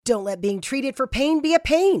Don't let being treated for pain be a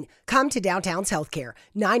pain. Come to Downtown's Healthcare,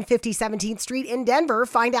 950 17th Street in Denver.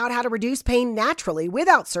 Find out how to reduce pain naturally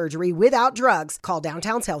without surgery, without drugs. Call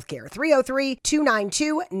Downtown's Healthcare,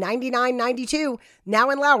 303-292-9992. Now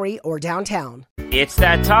in Lowry or downtown. It's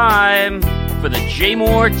that time for the Jay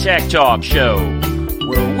Moore Tech Talk Show,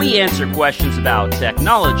 where we answer questions about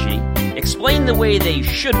technology, explain the way they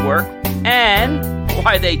should work, and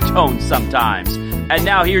why they don't sometimes. And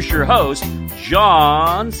now here's your host,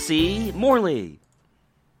 John C. Morley.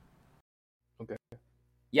 Okay.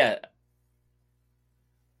 Yeah.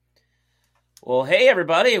 Well, hey,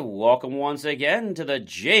 everybody. Welcome once again to the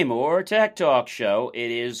Jay Moore Tech Talk Show.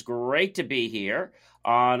 It is great to be here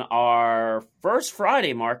on our first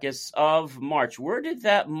Friday, Marcus, of March. Where did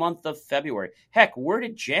that month of February? Heck, where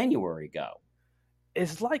did January go?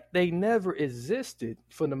 It's like they never existed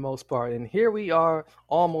for the most part. And here we are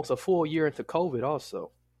almost a full year into COVID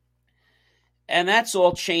also. And that's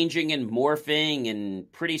all changing and morphing, and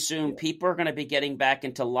pretty soon people are going to be getting back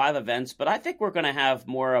into live events. But I think we're going to have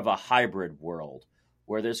more of a hybrid world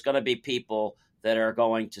where there's going to be people that are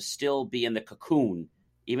going to still be in the cocoon,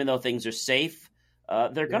 even though things are safe.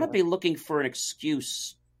 They're going to be looking for an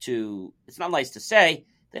excuse to, it's not nice to say,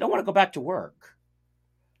 they don't want to go back to work.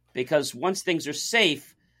 Because once things are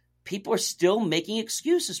safe, people are still making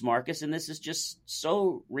excuses, Marcus, and this is just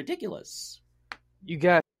so ridiculous. You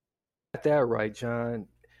got that right, John.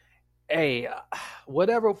 Hey,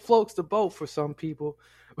 whatever floats the boat for some people.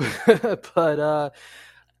 But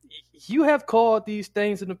you have called these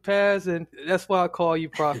things in the past, and that's why I call you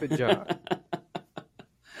Prophet John.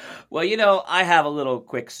 Well, you know, I have a little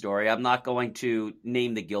quick story. I'm not going to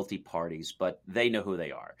name the guilty parties, but they know who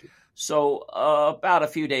they are. So about a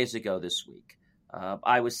few days ago this week,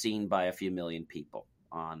 I was seen by a few million people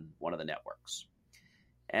on one of the networks.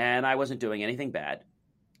 And I wasn't doing anything bad.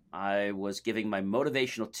 I was giving my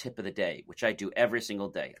motivational tip of the day, which I do every single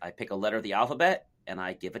day. I pick a letter of the alphabet, and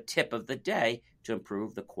I give a tip of the day to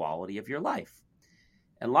improve the quality of your life.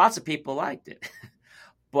 And lots of people liked it.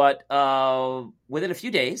 But within a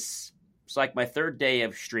few days, it's like my third day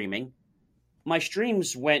of streaming, my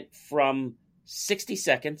streams went from 60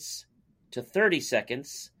 seconds to 30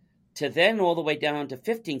 seconds to then all the way down to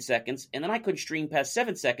 15 seconds. And then I couldn't stream past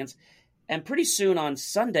 7 seconds. And pretty soon on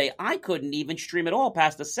Sunday, I couldn't even stream at all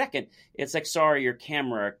past a second. It's like, sorry, your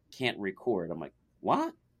camera can't record. I'm like,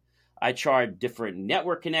 what? I tried different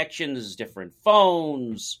network connections, different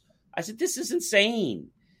phones. I said, this is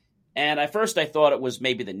insane. And at first I thought it was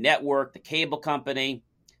maybe the network, the cable company.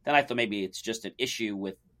 Then I thought maybe it's just an issue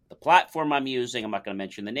with the platform I'm using. I'm not going to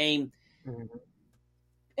mention the name. Mm-hmm.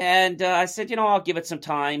 And I said, I'll give it some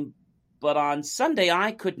time. But on Sunday,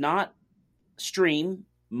 I could not stream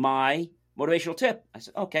my motivational tip. I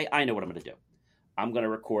said, okay, I know what I'm going to do. I'm going to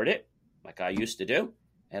record it like I used to do,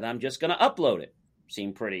 and I'm just going to upload it.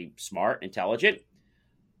 Seemed pretty smart, intelligent.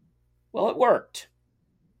 Well, it worked.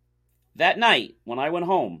 That night, when I went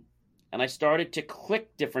home and I started to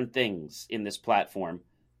click different things in this platform,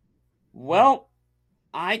 well,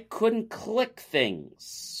 I couldn't click things.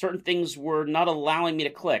 Certain things were not allowing me to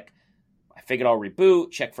click. I figured I'll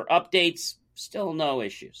reboot, check for updates, still no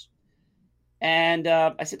issues. And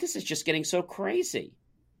I said, this is just getting so crazy.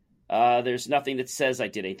 There's nothing that says I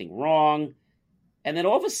did anything wrong. And then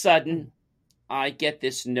all of a sudden, I get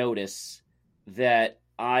this notice that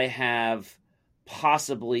I have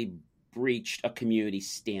possibly breached a community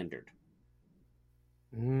standard.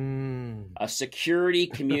 A security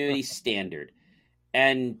community standard.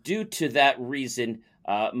 And due to that reason,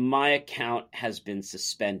 my account has been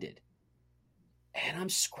suspended. And I'm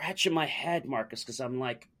scratching my head, Marcus, because I'm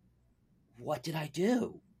like, what did I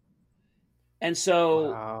do? And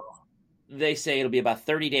so they say it'll be about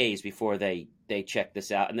 30 days before they check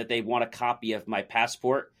this out, and that they want a copy of my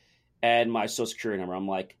passport and my social security number. I'm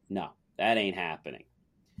like, no, that ain't happening.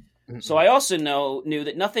 Mm-hmm. So I also knew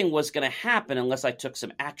that nothing was going to happen unless I took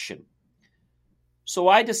some action. So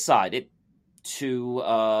I decided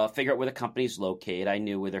to figure out where the company's located. I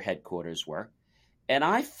knew where their headquarters were. And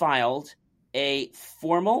I filed a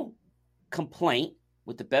formal complaint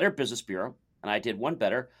with the Better Business Bureau, and I did one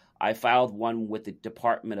better. I filed one with the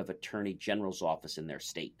Department of Attorney General's office in their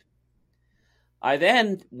state. I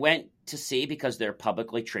then went to see, because they're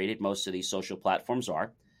publicly traded, most of these social platforms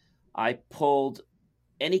are, I pulled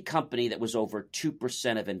any company that was over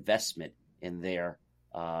 2% of investment in their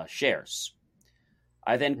shares.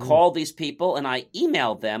 I then called these people and I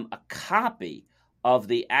emailed them a copy of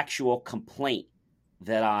the actual complaint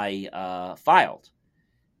that I filed.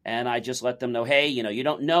 And I just let them know, hey, you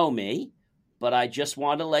don't know me, but I just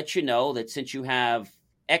want to let you know that since you have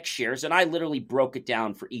X shares, and I literally broke it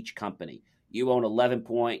down for each company. You own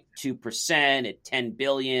 11.2% at 10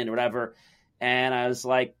 billion or whatever. And I was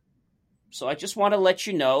like, so I just want to let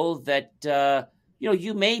you know that,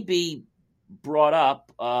 you may be brought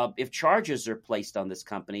up if charges are placed on this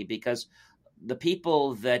company, because the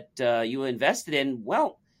people that you invested in,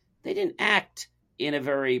 well, they didn't act in a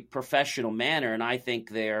very professional manner. And I think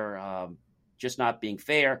they're just not being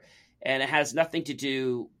fair. And it has nothing to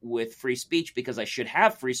do with free speech, because I should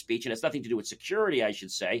have free speech, and it's nothing to do with security, I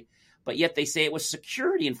should say. But yet they say it was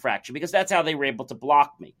security infraction, because that's how they were able to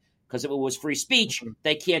block me. Because if it was free speech,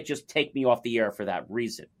 they can't just take me off the air for that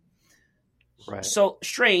reason. Right. So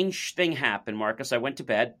strange thing happened, Marcus. I went to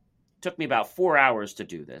bed. It took me about 4 hours to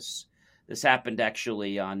do this. This happened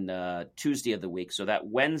actually on Tuesday of the week. So that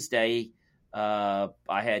Wednesday, I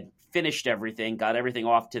had finished everything, got everything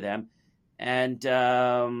off to them. And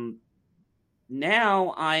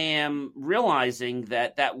now I am realizing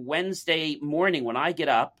that Wednesday morning when I get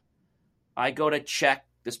up, I go to check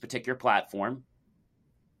this particular platform,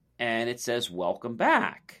 and it says, welcome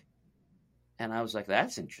back. And I was like,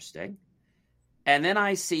 that's interesting. And then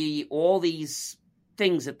I see all these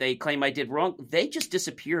things that they claim I did wrong. They just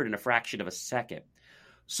disappeared in a fraction of a second.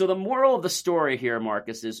 So the moral of the story here,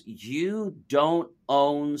 Marcus, is you don't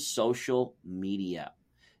own social media.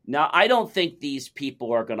 Now, I don't think these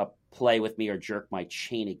people are going to play with me or jerk my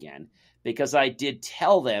chain again, because I did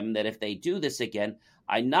tell them that if they do this again,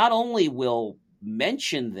 I not only will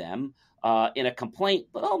mention them in a complaint,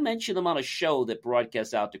 but I'll mention them on a show that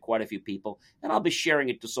broadcasts out to quite a few people, and I'll be sharing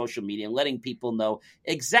it to social media and letting people know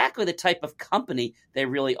exactly the type of company they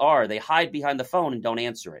really are. They hide behind the phone and don't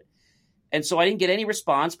answer it. And so I didn't get any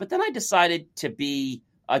response, but then I decided to be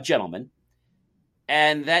a gentleman.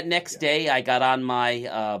 And that next day I got on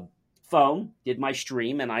my phone, did my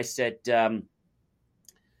stream, and I said,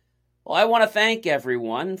 well, I want to thank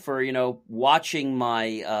everyone for, watching my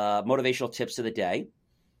motivational tips of the day.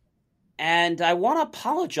 And I want to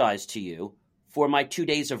apologize to you for my 2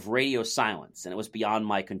 days of radio silence, and it was beyond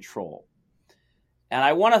my control. And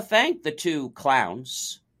I want to thank the two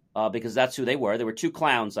clowns, because that's who they were. There were two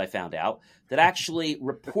clowns, I found out, that actually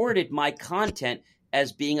reported my content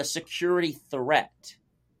as being a security threat.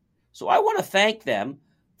 So I want to thank them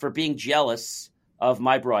for being jealous of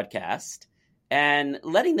my broadcast and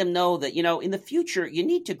letting them know that, in the future, you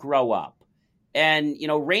need to grow up. And,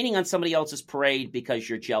 raining on somebody else's parade because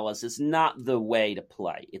you're jealous is not the way to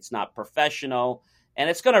play. It's not professional, and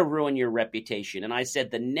it's going to ruin your reputation. And I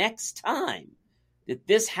said, the next time that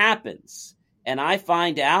this happens and I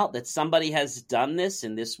find out that somebody has done this,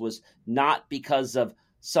 and this was not because of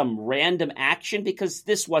some random action, because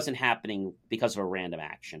this wasn't happening because of a random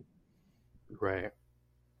action. Right.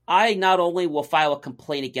 I not only will file a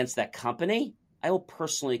complaint against that company, I will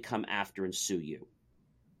personally come after and sue you.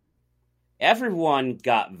 Everyone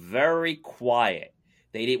got very quiet.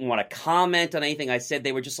 They didn't want to comment on anything I said.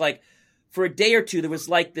 They were just like, for a day or two, there was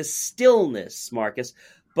like this stillness, Marcus.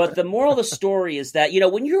 But the moral of the story is that,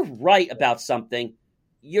 when you're right about something,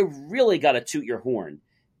 you really got to toot your horn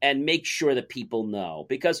and make sure that people know.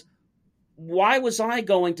 Because why was I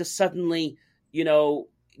going to suddenly,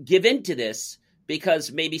 give into this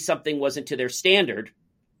because maybe something wasn't to their standard?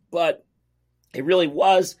 But it really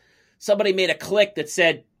was. Somebody made a click that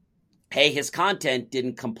said, hey, his content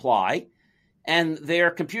didn't comply. And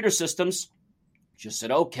their computer systems just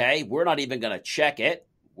said, okay, we're not even going to check it.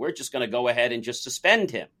 We're just going to go ahead and just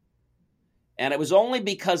suspend him. And it was only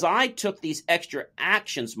because I took these extra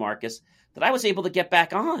actions, Marcus, that I was able to get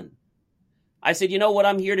back on. I said, what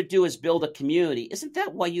I'm here to do is build a community. Isn't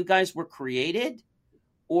that why you guys were created?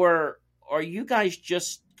 Or are you guys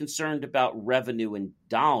just concerned about revenue and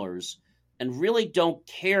dollars and really don't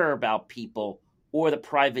care about people or the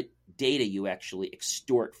private data you actually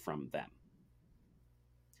extort from them?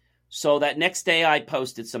 So that next day I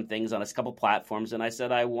posted some things on a couple platforms, and I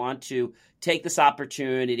said I want to take this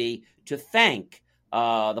opportunity to thank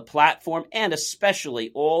the platform and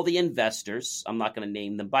especially all the investors, I'm not going to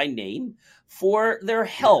name them by name, for their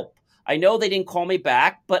help. I know they didn't call me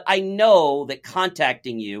back, but I know that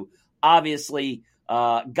contacting you obviously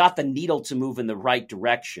got the needle to move in the right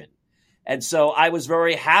direction. And so I was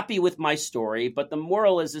very happy with my story, but the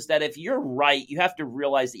moral is that if you're right, you have to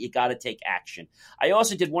realize that you got to take action. I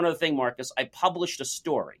also did one other thing, Marcus. I published a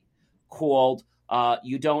story called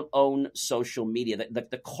You Don't Own Social Media,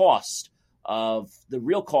 the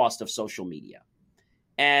real cost of social media.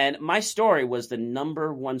 And my story was the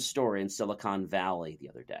number one story in Silicon Valley the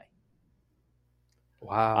other day.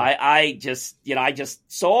 Wow.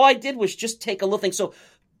 So all I did was just take a little thing. So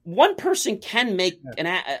one person can make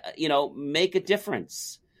make a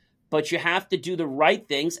difference, but you have to do the right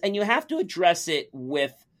things, and you have to address it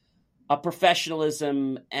with a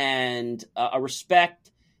professionalism and a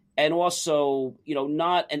respect, and also,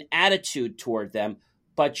 not an attitude toward them,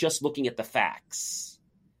 but just looking at the facts.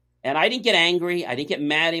 And I didn't get angry. I didn't get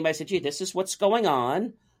mad at anybody. I said, gee, this is what's going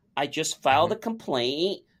on. I just filed a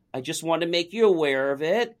complaint. I just wanted to make you aware of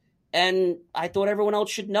it. And I thought everyone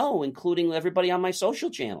else should know, including everybody on my social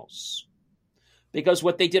channels. Because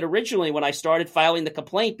what they did originally when I started filing the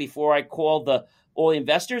complaint before I called all the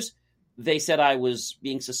investors, they said I was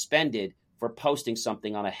being suspended for posting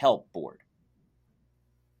something on a help board.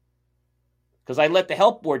 Because I let the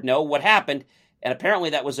help board know what happened, and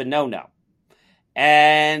apparently that was a no-no.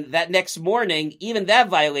 And that next morning, even that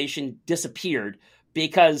violation disappeared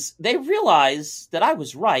because they realized that I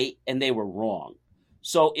was right and they were wrong.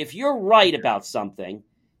 So if you're right about something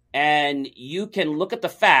and you can look at the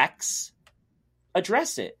facts,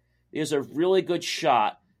 address it. There's a really good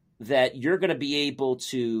shot that you're going to be able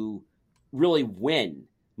to really win.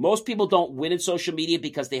 Most people don't win in social media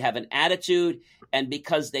because they have an attitude and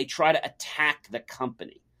because they try to attack the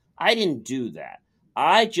company. I didn't do that.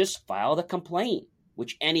 I just filed a complaint,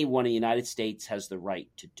 which anyone in the United States has the right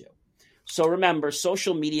to do. So remember,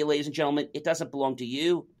 social media, ladies and gentlemen, it doesn't belong to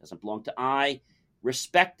you. It doesn't belong to I.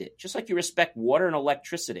 Respect it, just like you respect water and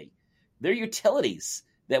electricity. They're utilities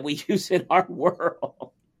that we use in our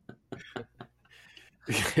world.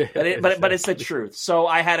 But it's the truth. So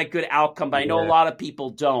I had a good outcome, but I know a lot of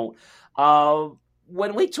people don't.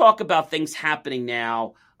 When we talk about things happening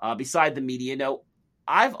now, beside the media,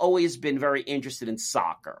 I've always been very interested in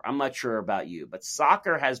soccer. I'm not sure about you, but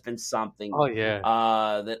soccer has been something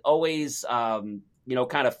that always, kind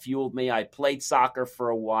of fueled me. I played soccer for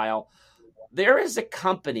a while. There is a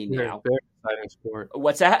company now. Very exciting sport.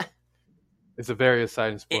 What's that? It's a very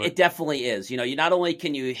exciting sport. It definitely is. You not only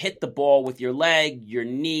can you hit the ball with your leg, your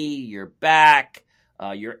knee, your back,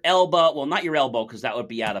 your elbow. Well, not your elbow because that would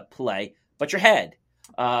be out of play, but your head.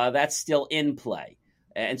 That's still in play.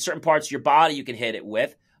 And certain parts of your body you can hit it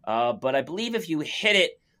with. But I believe if you hit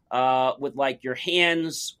it with like your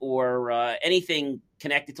hands or anything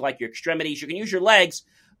connected to like your extremities, you can use your legs.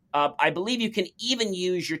 I believe you can even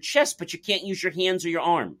use your chest, but you can't use your hands or your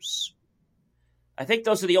arms. I think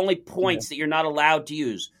those are the only points that you're not allowed to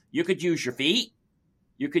use. You could use your feet.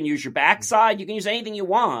 You can use your backside. You can use anything you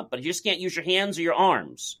want, but you just can't use your hands or your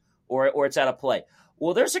arms, or it's out of play.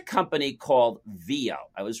 Well, there's a company called Veo.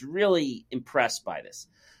 I was really impressed by this.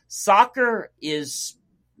 Soccer is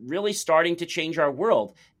really starting to change our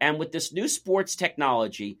world. And with this new sports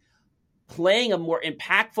technology, playing a more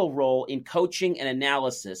impactful role in coaching and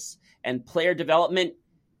analysis and player development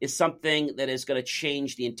is something that is going to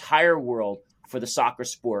change the entire world for the soccer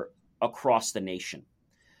sport across the nation.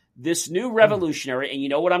 This new revolutionary, and you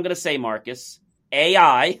know what I'm going to say, Marcus,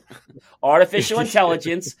 AI, artificial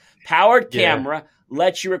intelligence, powered camera,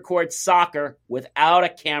 lets you record soccer without a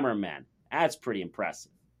cameraman. That's pretty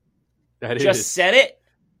impressive. Just set it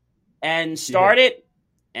and start it,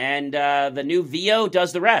 and the new Veo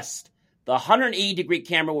does the rest. The 180-degree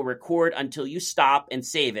camera will record until you stop and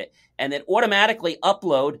save it, and then automatically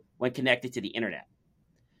upload when connected to the internet.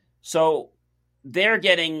 So they're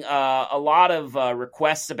getting a lot of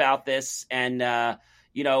requests about this, and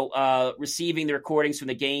receiving the recordings from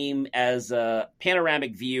the game as a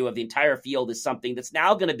panoramic view of the entire field is something that's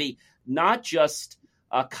now going to be not just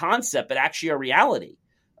a concept, but actually a reality.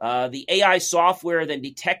 The AI software then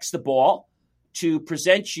detects the ball to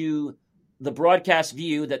present you the broadcast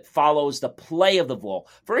view that follows the play of the ball.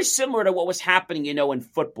 Very similar to what was happening, in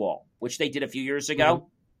football, which they did a few years ago. Mm-hmm.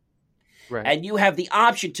 Right. And you have the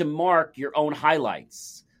option to mark your own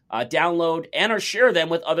highlights, download and or share them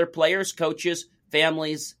with other players, coaches,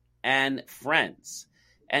 families, and friends.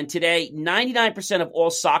 And today, 99% of all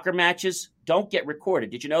soccer matches don't get recorded.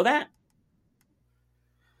 Did you know that?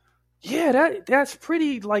 Yeah, that's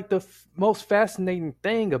pretty like the most fascinating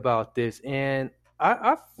thing about this. And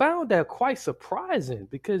I found that quite surprising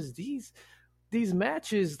because these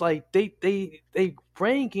matches, like they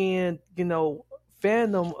bring in,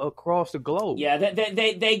 fandom across the globe. Yeah,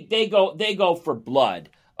 they go for blood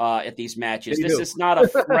at these matches. This is not a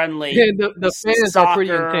friendly the fans are pretty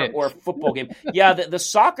soccer intense. or football game. Yeah, the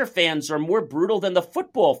soccer fans are more brutal than the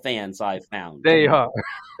football fans, I've found. They are.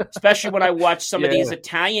 Especially when I watch some of these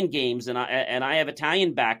Italian games, and I have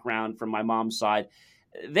Italian background from my mom's side.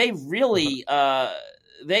 They really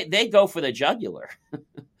they go for the jugular.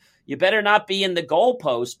 You better not be in the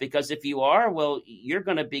goalpost, because if you are, well, you're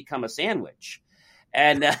going to become a sandwich.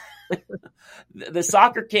 And the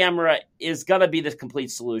soccer camera is going to be the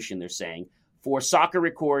complete solution, they're saying, for soccer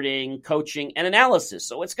recording, coaching, and analysis.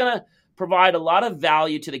 So it's going to provide a lot of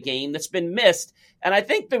value to the game that's been missed. And I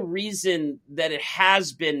think the reason that it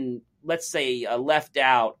has been let's say, left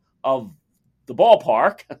out of the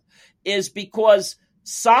ballpark is because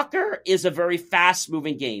soccer is a very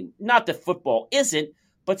fast-moving game. Not that football isn't,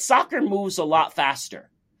 but soccer moves a lot faster.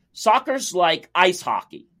 Soccer's like ice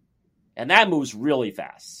hockey, and that moves really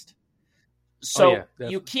fast. So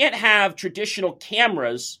you can't have traditional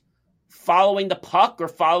cameras following the puck or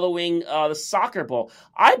following the soccer ball.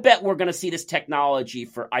 I bet we're going to see this technology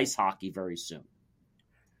for ice hockey very soon.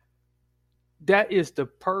 That is the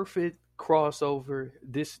perfect crossover.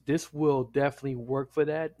 This will definitely work for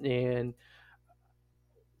that. And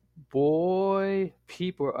boy,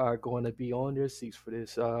 people are going to be on their seats for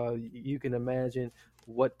this. You can imagine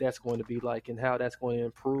what that's going to be like and how that's going to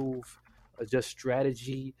improve just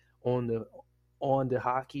strategy on the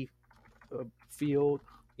hockey field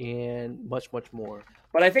and much, much more.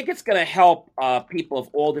 But I think it's going to help people of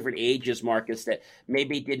all different ages, Marcus, that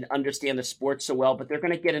maybe didn't understand the sport so well, but they're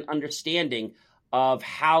going to get an understanding of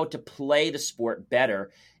how to play the sport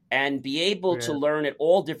better and be able to learn at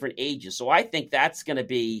all different ages. So I think that's going to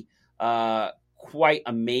be quite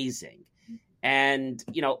amazing. And,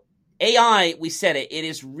 AI, we said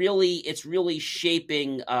it's really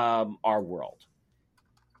shaping our world.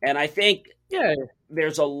 And I think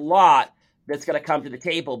there's a lot that's going to come to the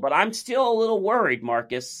table, but I'm still a little worried,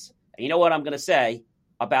 Marcus. You know what I'm going to say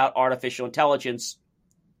about artificial intelligence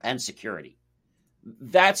and security.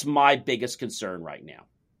 That's my biggest concern right now.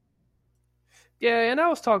 Yeah, and I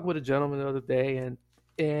was talking with a gentleman the other day,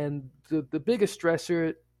 and the biggest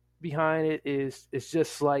stressor behind it is it's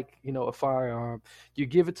just like, a firearm. You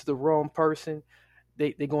give it to the wrong person,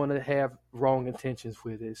 they're going to have wrong intentions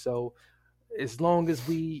with it. So as long as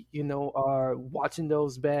we, are watching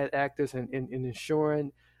those bad actors and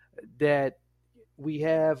ensuring that we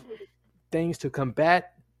have things to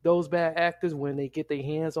combat those bad actors when they get their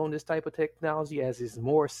hands on this type of technology as it's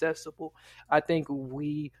more accessible, I think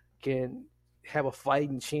we can have a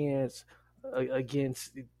fighting chance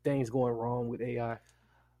against things going wrong with AI.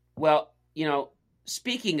 Well,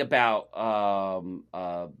 speaking about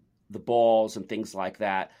the balls and things like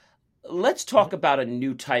that, let's talk about a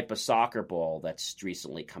new type of soccer ball that's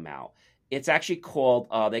recently come out. It's actually called,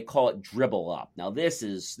 they call it Dribble Up. Now, this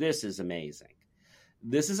is amazing.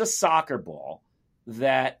 This is a soccer ball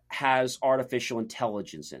that has artificial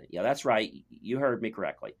intelligence in it. Yeah, that's right. You heard me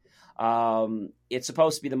correctly. It's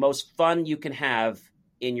supposed to be the most fun you can have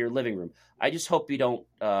in your living room. I just hope you don't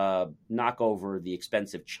knock over the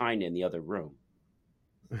expensive china in the other room.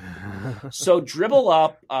 So Dribble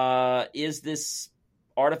Up is this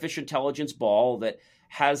artificial intelligence ball that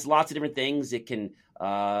has lots of different things. It can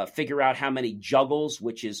figure out how many juggles,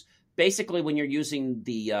 which is basically when you're using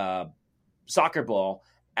the soccer ball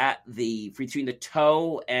between the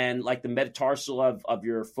toe and like the metatarsal of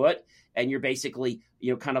your foot, and you're basically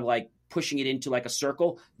kind of like pushing it into like a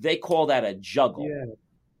circle. They call that a juggle.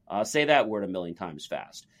 Yeah. Say that word a million times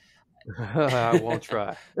fast. I won't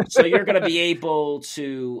try. So you're going to be able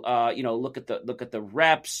to look at the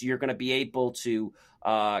reps. You're going to be able to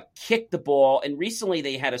kick the ball. And recently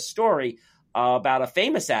they had a story about a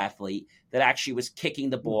famous athlete that actually was kicking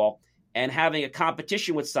the ball and having a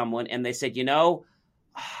competition with someone. And they said,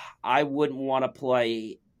 I wouldn't want to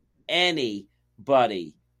play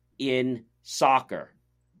anybody in soccer.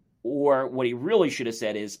 Or what he really should have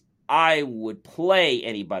said is, I would play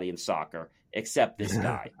anybody in soccer except this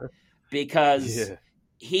guy. Because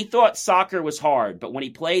he thought soccer was hard. But when he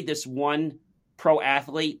played this one pro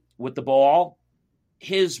athlete with the ball,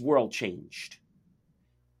 his world changed.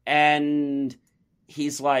 And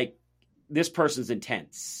he's like, this person's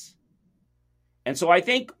intense. And so I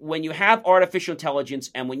think when you have artificial intelligence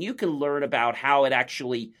and when you can learn about how it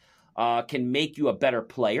actually can make you a better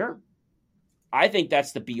player, I think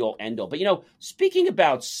that's the be-all, end-all. But, speaking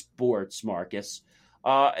about sports, Marcus,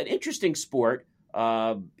 an interesting sport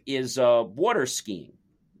is water skiing.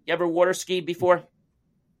 You ever water skied before?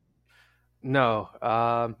 No.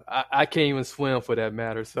 I can't even swim for that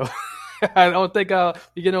matter, so I don't think I'll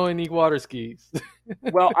be getting on any water skis.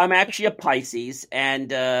 Well, I'm actually a Pisces,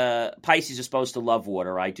 and Pisces are supposed to love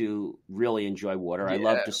water. I do really enjoy water. Yeah. I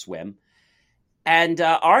love to swim. And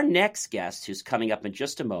our next guest, who's coming up in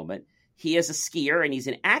just a moment, he is a skier, and he's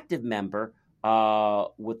an active member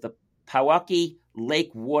with the Pewaukee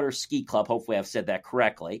Lake Water Ski Club. Hopefully I've said that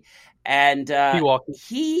correctly. And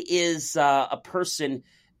he is a person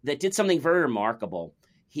that did something very remarkable.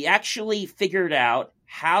 He actually figured out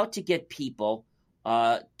how to get people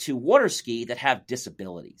to water ski that have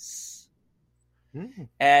disabilities.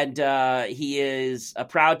 And he is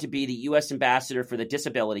proud to be the U.S. ambassador for the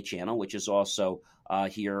Disability Channel, which is also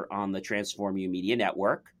here on the Transform You Media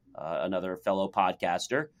Network, another fellow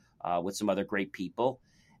podcaster with some other great people.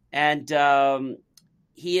 And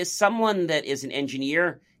he is someone that is an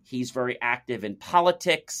engineer. He's very active in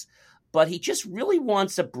politics, but he just really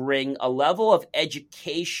wants to bring a level of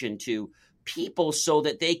education to people so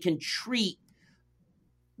that they can treat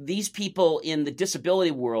these people in the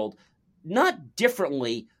disability world not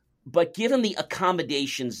differently, but give them the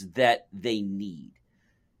accommodations that they need.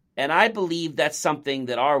 And I believe that's something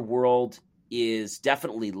that our world is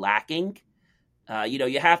definitely lacking.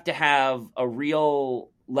 You have to have a real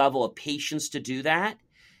level of patience to do that.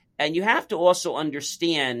 And you have to also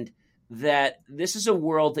understand that this is a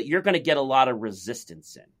world that you're going to get a lot of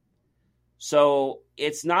resistance in. So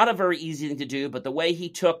it's not a very easy thing to do, but the way he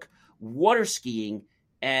took water skiing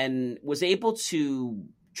and was able to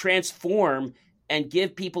transform and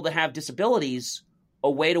give people that have disabilities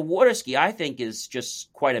a way to water ski, I think is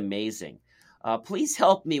just quite amazing. Please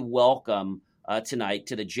help me welcome tonight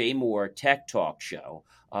to the Jay Moore Tech Talk Show,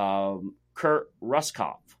 Kurt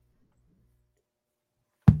Ruskoff.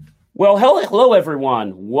 Well, hello,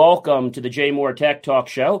 everyone. Welcome to the Jay Moore Tech Talk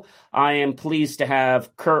Show. I am pleased to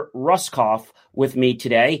have Kurt Ruskoff with me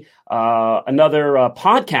today, another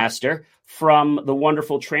podcaster from the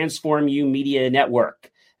wonderful Transform You Media Network.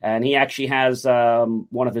 And he actually has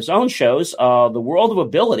one of his own shows, The World of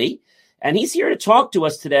Ability. And he's here to talk to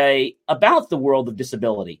us today about the world of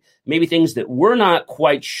disability, maybe things that we're not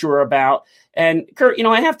quite sure about. And Kurt,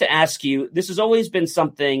 I have to ask you, this has always been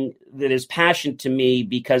something that is passionate to me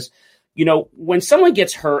because, when someone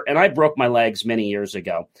gets hurt, and I broke my legs many years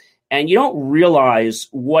ago, and you don't realize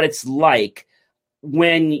what it's like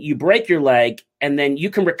when you break your leg and then you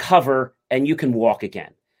can recover and you can walk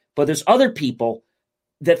again. But there's other people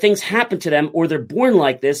that things happen to them or they're born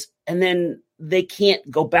like this and then they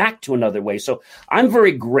can't go back to another way. So I'm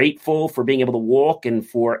very grateful for being able to walk and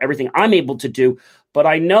for everything I'm able to do. But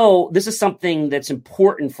I know this is something that's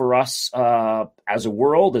important for us as a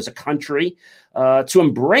world, as a country, to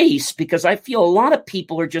embrace, because I feel a lot of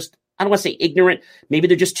people are just, I don't want to say ignorant, maybe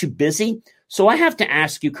they're just too busy. So I have to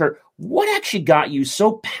ask you, Kurt, what actually got you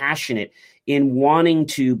so passionate in wanting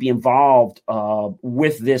to be involved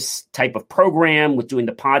with this type of program, with doing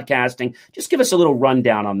the podcasting? Just give us a little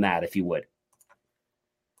rundown on that, if you would.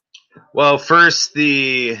 Well, first,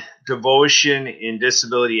 the devotion in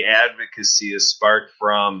disability advocacy is sparked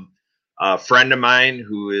from a friend of mine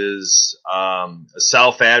who is a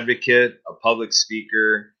self-advocate, a public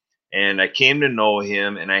speaker, and I came to know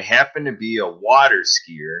him, and I happen to be a water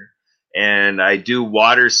skier, and I do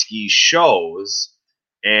water ski shows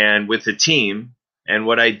and with the team. And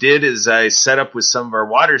what I did is I set up with some of our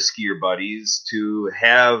water skier buddies to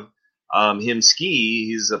have him ski.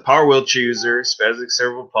 He's a power wheelchair user, spastic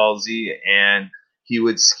cerebral palsy, and he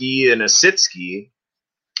would ski in a sit ski.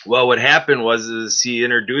 Well, what happened was he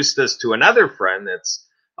introduced us to another friend that's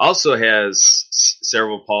also has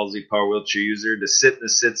cerebral palsy, power wheelchair user, to sit in the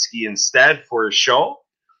sit ski instead for a show.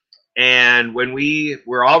 And when we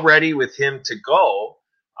were all ready with him to go,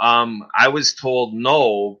 I was told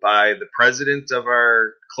no by the president of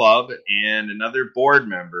our club and another board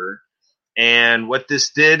member. And what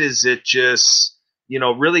this did is it just,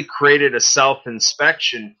 really created a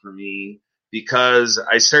self-inspection for me, because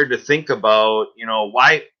I started to think about,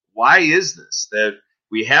 why is this? That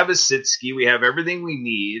we have a sit ski, we have everything we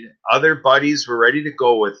need, other buddies were ready to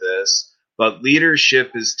go with this, but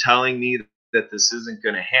leadership is telling me that this isn't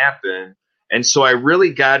going to happen. And so I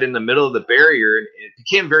really got in the middle of the barrier, and it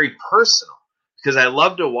became very personal because I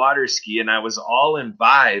loved to water ski, and I was all in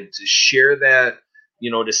vibe to share that,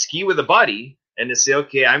 to ski with a buddy and to say,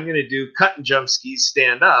 okay, I'm going to do cut and jump skis,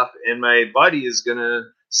 stand up, and my buddy is going to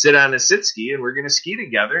sit on a sit ski, and we're going to ski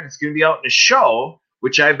together, and it's going to be out in a show,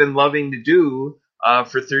 which I've been loving to do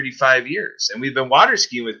for 35 years. And we've been water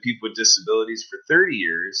skiing with people with disabilities for 30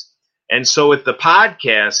 years. And so with the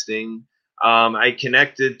podcasting, I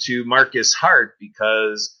connected to Marcus Hart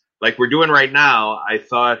because, like we're doing right now, I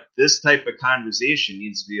thought this type of conversation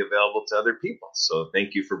needs to be available to other people. So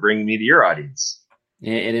thank you for bringing me to your audience.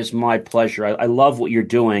 It is my pleasure. I love what you're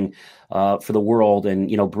doing for the world,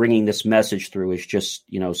 and bringing this message through is just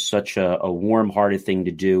such a warm-hearted thing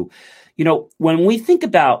to do. When we think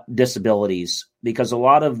about disabilities, because a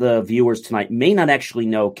lot of the viewers tonight may not actually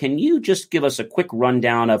know, can you just give us a quick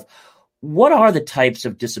rundown of what are the types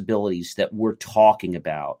of disabilities that we're talking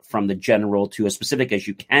about, from the general to as specific as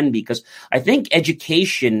you can be? Because I think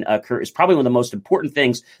education, Kurt, is probably one of the most important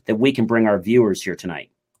things that we can bring our viewers here tonight.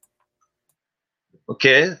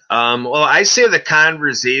 Okay. Well, I say the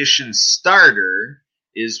conversation starter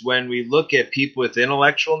is when we look at people with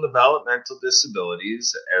intellectual and developmental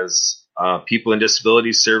disabilities, as people in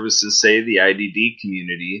disability services say, the IDD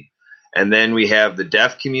community. And then we have the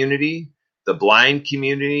deaf community, the blind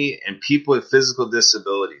community, and people with physical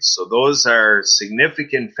disabilities. So those are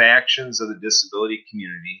significant factions of the disability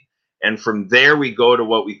community. And from there, we go to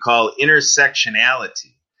what we call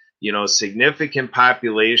intersectionality, significant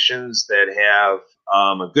populations that have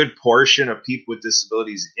a good portion of people with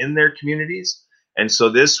disabilities in their communities. And so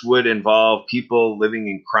this would involve people living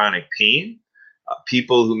in chronic pain,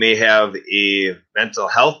 people who may have a mental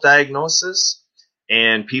health diagnosis,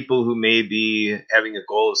 and people who may be having a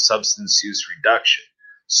goal of substance use reduction.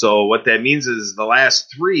 So what that means is the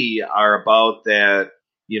last three are about that,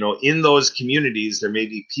 in those communities, there may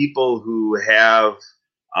be people who have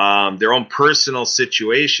their own personal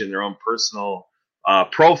situation, their own personal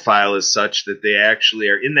profile is such that they actually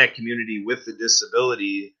are in that community with the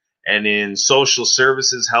disability, and in social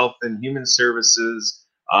services, health and human services,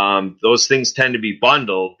 those things tend to be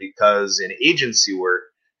bundled because in agency work,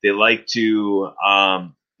 they like to,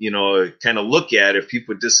 kind of look at if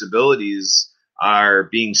people with disabilities are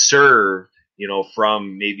being served,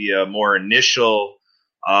 from maybe a more initial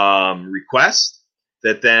request,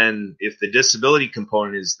 that then if the disability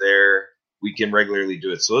component is there, we can regularly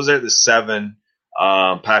do it. So those are the 7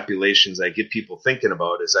 populations I get people thinking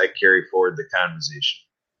about as I carry forward the conversation.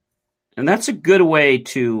 And that's a good way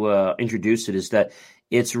to introduce it, is that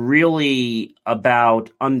it's really about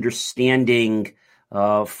understanding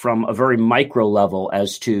from a very micro level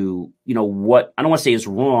as to, what, I don't want to say is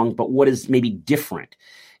wrong, but what is maybe different.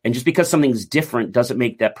 And just because something's different doesn't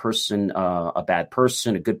make that person a bad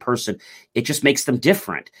person, a good person. It just makes them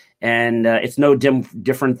different. And it's no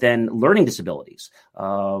different than learning disabilities.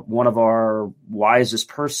 One of our wisest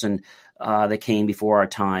person that came before our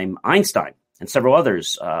time, Einstein, and several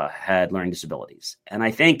others had learning disabilities. And I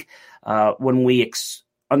think when we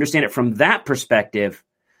understand it from that perspective,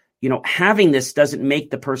 having this doesn't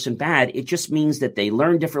make the person bad. It just means that they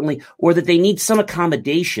learn differently, or that they need some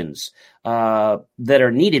accommodations that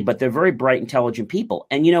are needed, but they're very bright, intelligent people.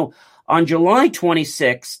 And, on July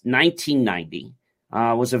 26, 1990,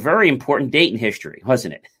 was a very important date in history,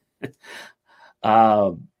 wasn't it?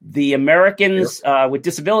 The Americans with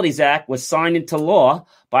Disabilities Act was signed into law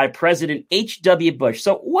by President H.W. Bush.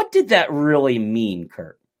 So what did that really mean,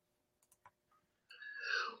 Kurt?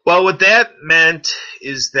 Well, what that meant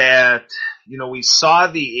is that, we saw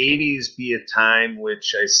the 80s be a time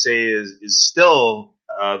which I say is still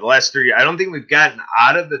the last 30 years. I don't think we've gotten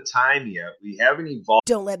out of the time yet. We haven't evolved.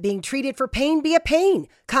 Don't let being treated for pain be a pain.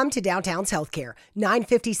 Come to Downtown's Healthcare,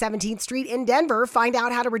 950 17th Street in Denver. Find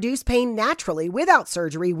out how to reduce pain naturally, without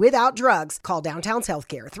surgery, without drugs. Call Downtown's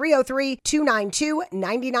Healthcare,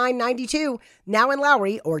 303-292-9992. Now in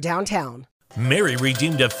Lowry or downtown. Mary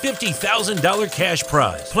redeemed a $50,000 cash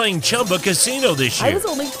prize playing Chumba Casino this year. I was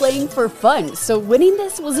only playing for fun, so winning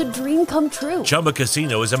this was a dream come true. Chumba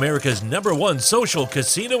Casino is America's #1 social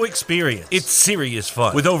casino experience. It's serious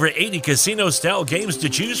fun. With over 80 casino-style games to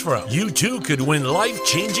choose from, you too could win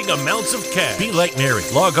life-changing amounts of cash. Be like Mary.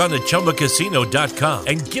 Log on to ChumbaCasino.com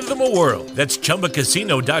and give them a whirl. That's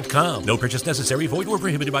ChumbaCasino.com. No purchase necessary. Void or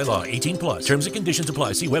prohibited by law. 18 plus. Terms and conditions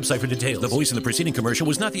apply. See website for details. The voice in the preceding commercial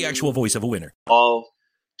was not the actual voice of a winner.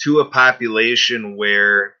 To a population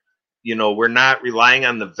where, we're not relying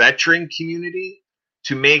on the veteran community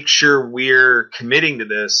to make sure we're committing to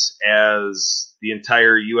this as the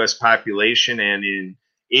entire U.S. population, and in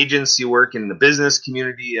agency work in the business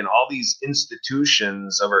community and all these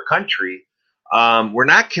institutions of our country. We're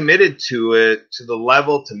not committed to it to the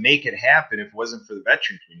level to make it happen if it wasn't for the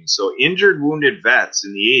veteran community. So injured, wounded vets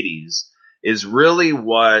in the 80s is really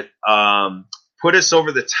what put us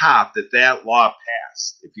over the top that law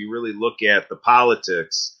passed. If you really look at the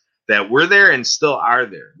politics, that we're there and still are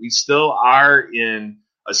there. We still are in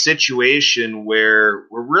a situation where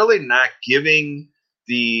we're really not giving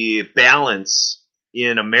the balance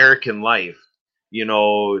in American life, in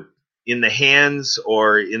the hands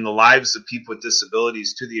or in the lives of people with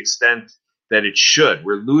disabilities to the extent that it should.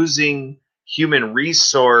 We're losing human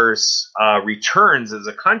resource returns as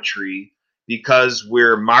a country because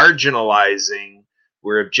we're marginalizing,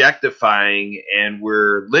 we're objectifying, and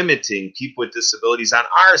we're limiting people with disabilities on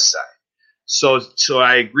our side. So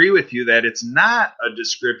I agree with you that it's not a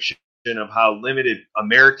description of how limited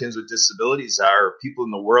Americans with disabilities are, or people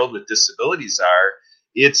in the world with disabilities are.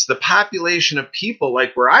 It's the population of people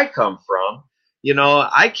like where I come from.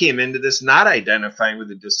 I came into this not identifying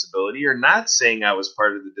with a disability or not saying I was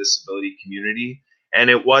part of the disability community. And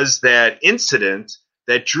it was that incident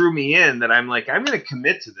that drew me in, that I'm like, I'm going to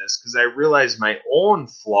commit to this because I realized my own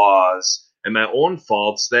flaws and my own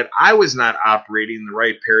faults, that I was not operating in the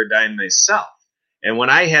right paradigm myself. And when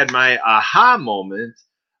I had my aha moment,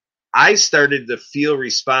 I started to feel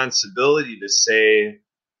responsibility to say,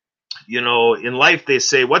 in life they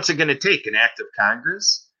say, what's it going to take? An act of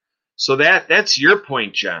Congress? So that's your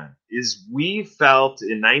point, John, is we felt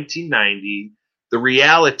in 1990 the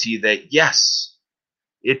reality that, yes,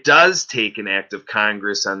 it does take an act of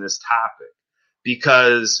Congress on this topic,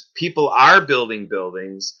 because people are building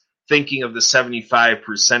buildings thinking of the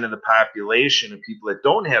 75% of the population of people that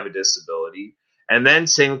don't have a disability, and then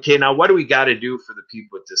saying, okay, now what do we got to do for the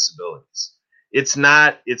people with disabilities? It's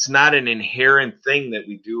not an inherent thing that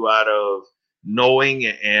we do out of knowing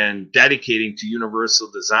and dedicating to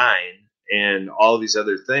universal design and all of these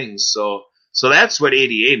other things. So that's what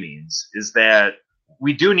ADA means, is that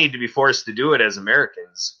we do need to be forced to do it as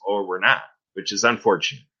Americans, or we're not, which is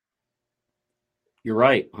unfortunate. You're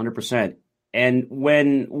right, 100%. And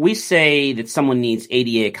when we say that someone needs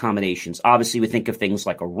ADA accommodations, obviously we think of things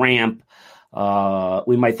like a ramp.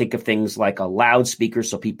 We might think of things like a loudspeaker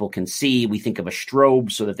so people can see. We think of a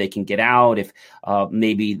strobe so that they can get out if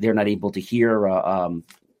maybe they're not able to hear a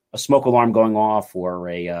smoke alarm going off or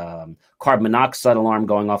a carbon monoxide alarm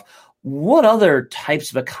going off. What other types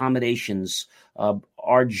of accommodations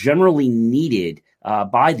are generally needed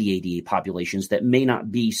by the ADA populations that may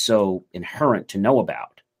not be so inherent to know about?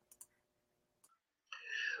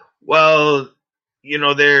 Well,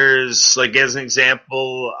 there's, like, as an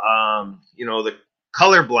example, the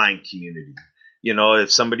colorblind community.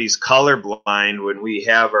 If somebody's colorblind, when we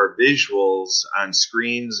have our visuals on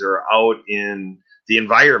screens or out in the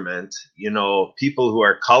environment, people who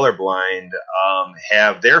are colorblind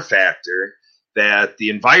have their factor that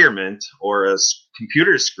the environment or a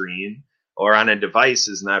computer screen or on a device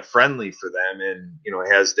is not friendly for them, and,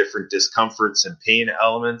 has different discomforts and pain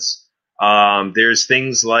elements. There's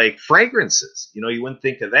things like fragrances. You wouldn't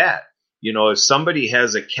think of that. If somebody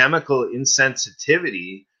has a chemical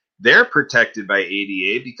insensitivity, they're protected by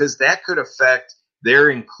ADA because that could affect their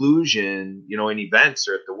inclusion, in events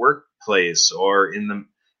or at the workplace or in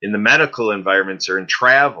the medical environments or in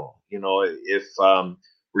travel, if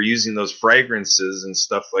we're using those fragrances and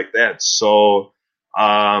stuff like that. So,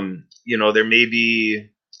 there may be,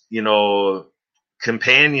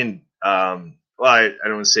 companion, I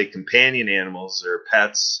don't want to say companion animals or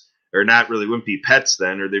pets, or not really, wouldn't be pets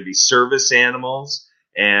then, or there'd be service animals,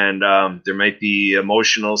 and there might be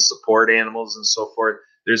emotional support animals and so forth.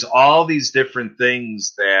 There's all these different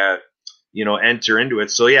things that, enter into it.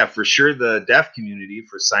 So yeah, for sure, the deaf community,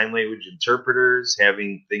 for sign language interpreters,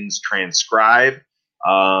 having things transcribed,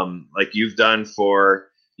 like you've done for,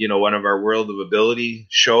 one of our World of Ability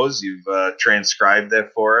shows, you've transcribed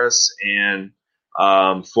that for us, and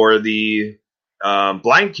for the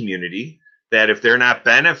blind community, that if they're not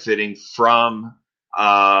benefiting from,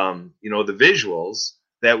 the visuals,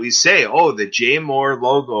 that we say, oh, the J Moore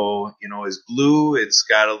logo, is blue. It's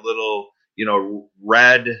got a little,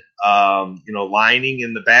 red, lining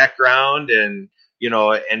in the background, and,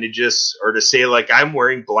 and it just, or to say, like, I'm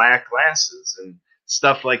wearing black glasses and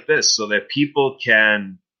stuff like this, so that people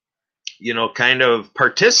can, kind of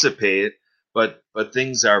participate, but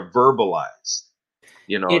things are verbalized.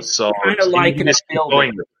 It's so kind of like in a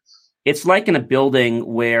building. It's like in a building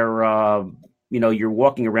where you're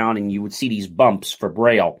walking around and you would see these bumps for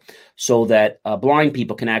Braille, so that blind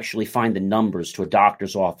people can actually find the numbers to a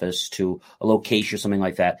doctor's office, to a location, or something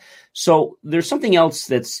like that. So there's something else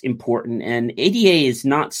that's important, and ADA is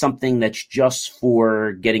not something that's just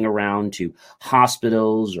for getting around to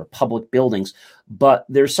hospitals or public buildings, but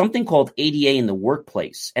there's something called ADA in the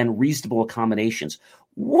workplace and reasonable accommodations.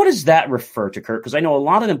 What does that refer to, Kurt? Because I know a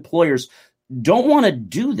lot of employers don't want to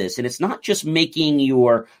do this, and it's not just making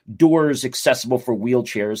your doors accessible for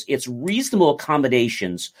wheelchairs. It's reasonable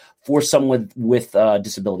accommodations for someone with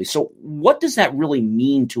disability. So what does that really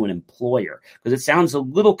mean to an employer? Because it sounds a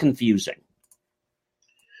little confusing.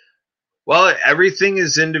 Well, everything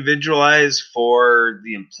is individualized for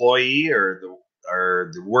the employee or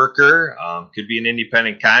the worker. Could be an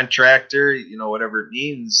independent contractor, whatever it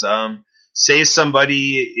means. Say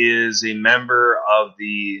somebody is a member of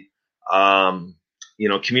the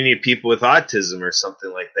community of people with autism or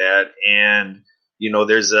something like that, and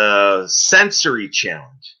there's a sensory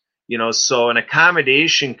challenge. So an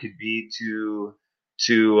accommodation could be to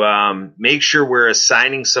make sure we're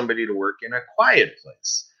assigning somebody to work in a quiet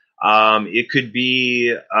place. It could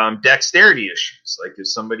be dexterity issues, like if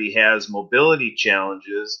somebody has mobility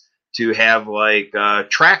challenges, to have like a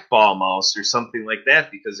trackball mouse or something like that,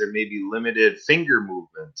 because there may be limited finger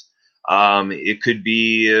movement. It could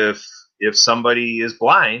be if somebody is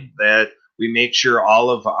blind, that we make sure all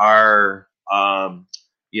of our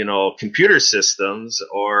computer systems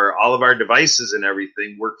or all of our devices and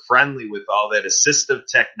everything work friendly with all that assistive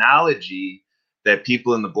technology that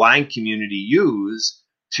people in the blind community use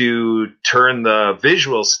to turn the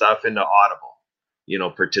visual stuff into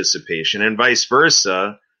audible, participation, and vice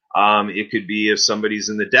versa. It could be if somebody's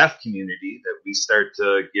in the deaf community that we start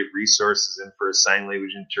to give resources in for a sign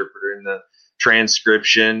language interpreter in the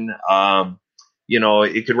transcription.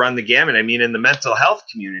 It could run the gamut. I mean, in the mental health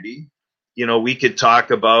community, we could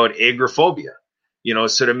talk about agoraphobia,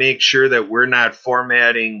 so to make sure that we're not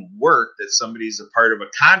formatting work that somebody's a part of a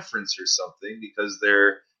conference or something because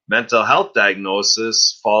their mental health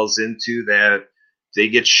diagnosis falls into that they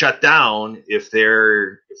get shut down if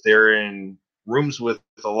they're in rooms with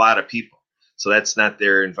a lot of people. So that's not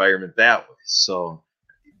their environment that way. So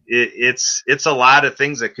it's a lot of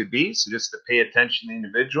things that could be. So just to pay attention to the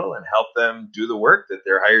individual and help them do the work that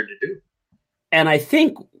they're hired to do. And I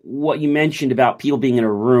think what you mentioned about people being in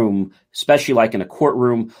a room, especially like in a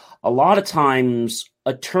courtroom, a lot of times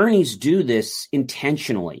attorneys do this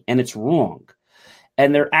intentionally, and it's wrong.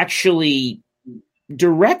 And they're actually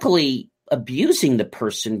directly abusing the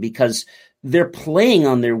person because they're playing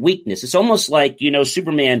on their weakness. It's almost like,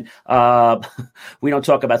 Superman, we don't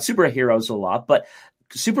talk about superheroes a lot, but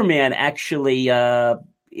Superman actually,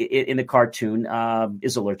 in the cartoon,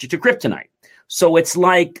 is allergic to kryptonite. So it's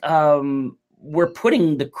like we're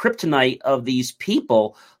putting the kryptonite of these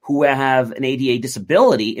people who have an ADA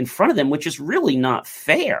disability in front of them, which is really not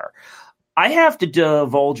fair. I have to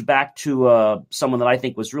divulge back to someone that I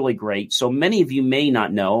think was really great. So many of you may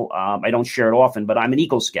not know, I don't share it often, but I'm an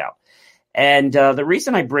Eagle Scout. And the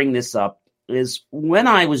reason I bring this up is when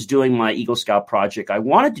I was doing my Eagle Scout project, I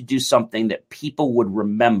wanted to do something that people would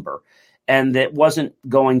remember and that wasn't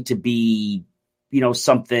going to be,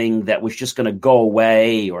 something that was just going to go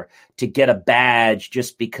away or to get a badge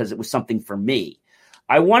just because it was something for me.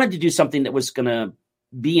 I wanted to do something that was going to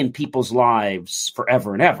be in people's lives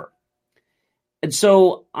forever and ever. And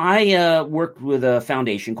so I worked with a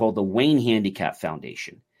foundation called the Wayne Handicap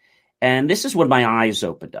Foundation. And this is when my eyes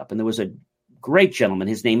opened up. And there was a great gentleman.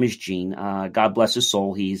 His name is Gene. God bless his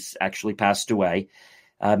soul. He's actually passed away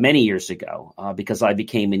many years ago because I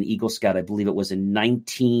became an Eagle Scout. I believe it was in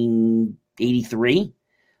 1983.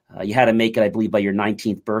 You had to make it, I believe, by your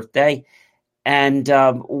 19th birthday. And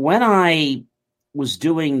when I was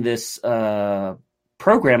doing this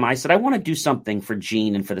program, I said, I want to do something for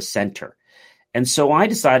Gene and for the center. And so I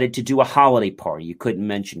decided to do a holiday party. You couldn't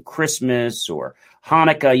mention Christmas or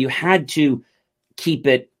Hanukkah. You had to keep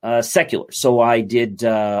it secular. So I did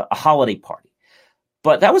a holiday party.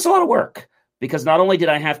 But that was a lot of work because not only did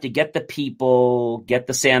I have to get the people, get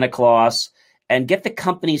the Santa Claus, and get the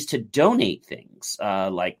companies to donate things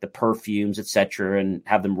like the perfumes, et cetera, and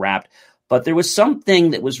have them wrapped. But there was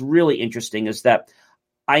something that was really interesting is that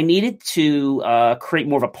I needed to create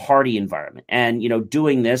more of a party environment. And,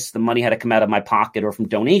 doing this, the money had to come out of my pocket or from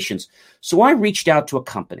donations. So I reached out to a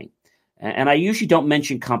company. And I usually don't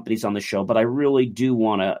mention companies on the show, but I really do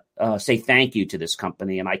want to say thank you to this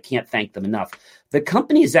company, and I can't thank them enough. The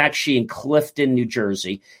company is actually in Clifton, New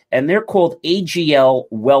Jersey, and they're called AGL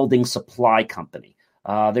Welding Supply Company.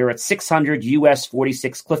 They're at 600 US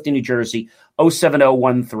 46 Clifton, New Jersey,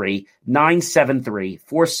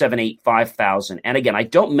 07013-973-478-5000. And again, I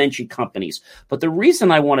don't mention companies, but the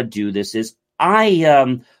reason I want to do this is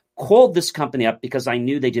I called this company up because I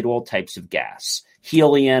knew they did all types of gas,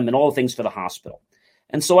 helium, and all the things for the hospital.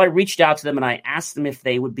 And so I reached out to them and I asked them if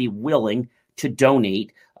they would be willing to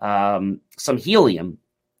donate some helium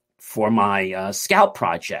for my Scout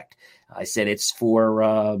project. I said, it's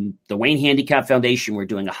for the Wayne Handicap Foundation. We're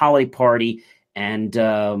doing a holiday party.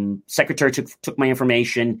 And secretary took my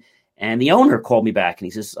information. And the owner called me back and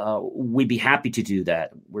he says, we'd be happy to do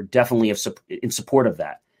that. We're definitely in support of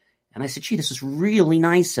that. And I said, gee, this is really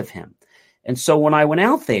nice of him. And so when I went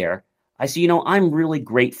out there, I said, I'm really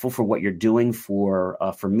grateful for what you're doing for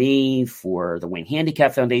me, for the Wayne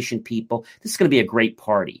Handicap Foundation people. This is going to be a great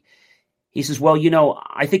party. He says, well,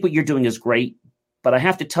 I think what you're doing is great. But I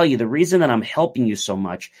have to tell you, the reason that I'm helping you so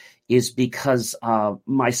much is because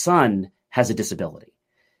my son has a disability.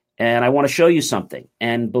 And I want to show you something.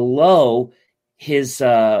 And below his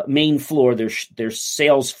main floor, their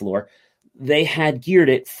sales floor, they had geared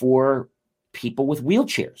it for people with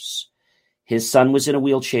wheelchairs. His son was in a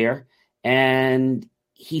wheelchair, and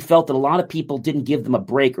he felt that a lot of people didn't give them a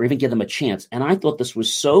break or even give them a chance. And I thought this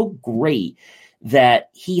was so great that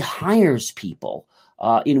he hires people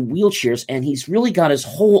in wheelchairs, and he's really got his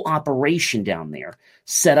whole operation down there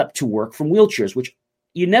set up to work from wheelchairs, which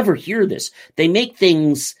you never hear this. They make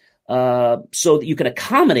things so that you can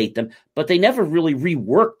accommodate them, but they never really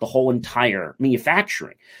rework the whole entire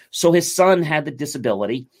manufacturing. So his son had the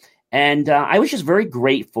disability, and I was just very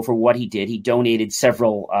grateful for what he did. He donated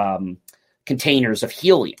several containers of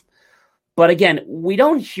helium. But again, we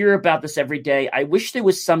don't hear about this every day. I wish there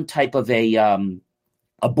was some type of a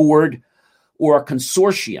board or a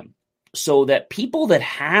consortium so that people that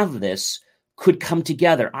have this could come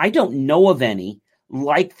together. I don't know of any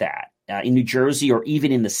like that in New Jersey or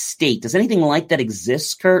even in the state. Does anything like that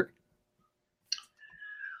exist, Kurt?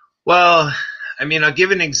 Well, I mean, I'll give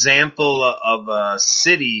an example of a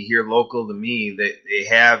city here local to me. They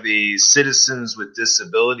have a Citizens with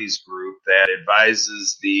Disabilities group that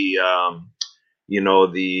advises the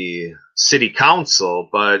city council,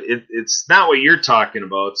 but it's not what you're talking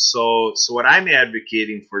about. So what I'm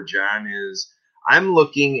advocating for, John, is I'm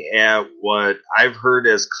looking at what I've heard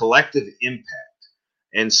as collective impact.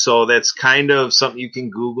 And so that's kind of something you can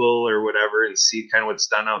Google or whatever and see kind of what's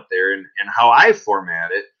done out there. And how I format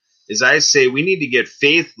it is I say we need to get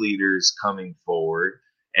faith leaders coming forward,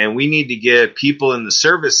 and we need to get people in the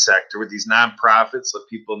service sector with these nonprofits. Let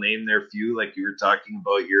people name their few, like you were talking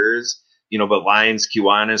about yours, but Lions,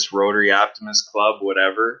 Kiwanis, Rotary, Optimist Club,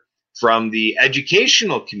 whatever, from the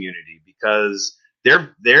educational community, because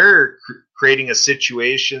they're creating a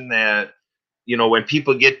situation that, when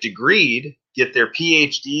people get degreed, get their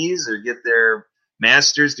PhDs or get their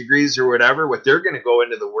master's degrees or whatever, what they're going to go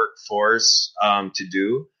into the workforce to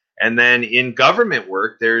do. And then in government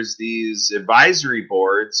work, there's these advisory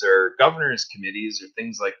boards or governors committees or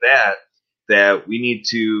things like that we need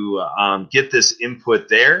to get this input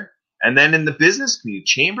there. And then in the business community,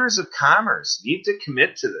 chambers of commerce need to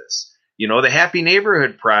commit to this. The Happy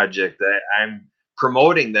Neighborhood Project that I'm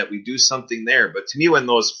promoting, that we do something there. But to me, when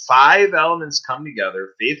those 5 elements come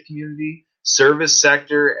together, faith community, service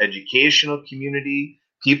sector, educational community,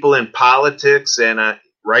 people in politics, and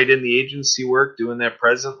right in the agency work, doing that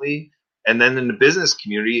presently, and then in the business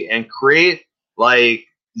community, and create like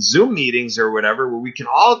Zoom meetings or whatever where we can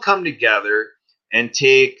all come together and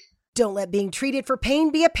take. Don't let being treated for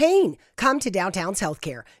pain be a pain. Come to Downtown's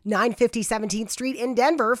Healthcare, 950 17th Street in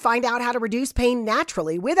Denver. Find out how to reduce pain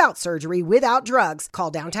naturally without surgery, without drugs.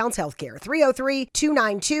 Call Downtown's Healthcare,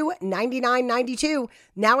 303-292-9992,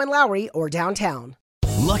 now in Lowry or downtown.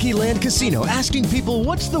 Lucky Land Casino, asking people,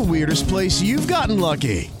 what's the weirdest place you've gotten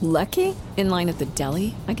lucky? Lucky? In line at the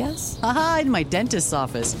deli, I guess? Aha, in my dentist's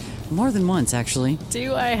office. More than once, actually.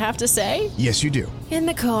 Do I have to say? Yes, you do. In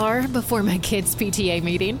the car before my kids' PTA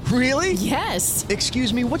meeting. Really? Yes.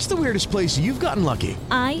 Excuse me, what's the weirdest place you've gotten lucky?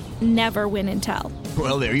 I never win and tell.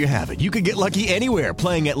 Well, there you have it. You can get lucky anywhere,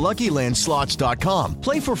 playing at LuckyLandSlots.com.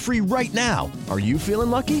 Play for free right now. Are you feeling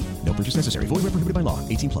lucky? No purchase necessary. Void where prohibited by law.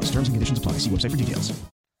 18+. Terms and conditions apply. See website for details.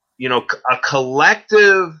 A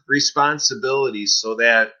collective responsibility so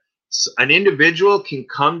that an individual can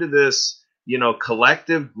come to this,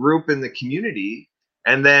 collective group in the community,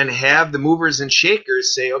 and then have the movers and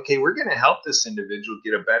shakers say, okay, we're going to help this individual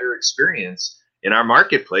get a better experience in our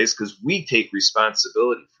marketplace because we take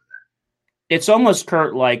responsibility for that. It's almost,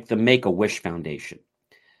 Kurt, like the Make-A-Wish Foundation.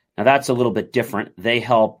 Now, that's a little bit different. They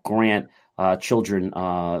help grant children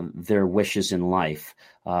their wishes in life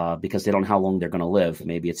because they don't know how long they're going to live.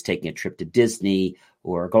 Maybe it's taking a trip to Disney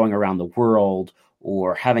or going around the world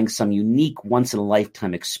or having some unique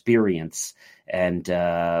once-in-a-lifetime experience, and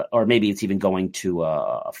or maybe it's even going to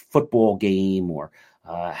a football game or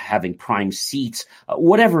having prime seats,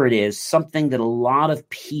 whatever it is, something that a lot of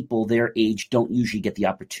people their age don't usually get the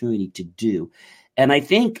opportunity to do. And I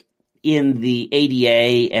think in the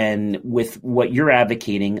ADA and with what you're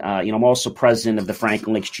advocating, I'm also president of the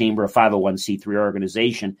Franklin Lakes Chamber, a 501c3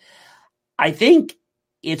 organization. I think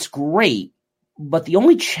it's great, but the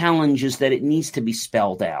only challenge is that it needs to be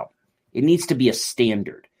spelled out. It needs to be a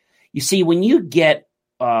standard. You see, when you get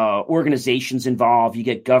organizations involved, you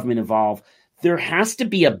get government involved, there has to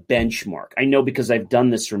be a benchmark. I know because I've done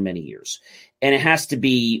this for many years. And it has to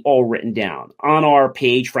be all written down. On our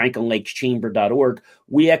page, franklinlakeschamber.org,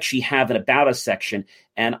 we actually have an About Us section.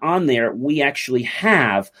 And on there, we actually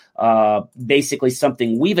have basically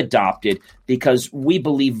something we've adopted because we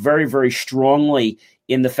believe very, very strongly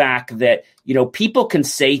in the fact that, people can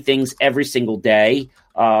say things every single day,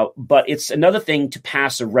 but it's another thing to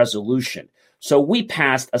pass a resolution. So we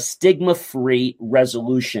passed a stigma-free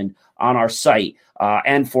resolution on our site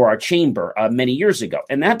and for our chamber many years ago.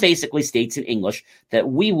 And that basically states in English that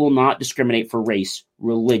we will not discriminate for race,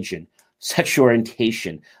 religion, sexual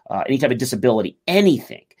orientation, any type of disability,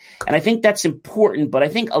 anything. And I think that's important. But I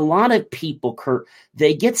think a lot of people, Kurt,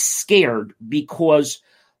 they get scared because,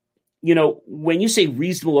 when you say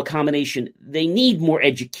reasonable accommodation, they need more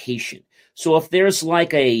education. So if there's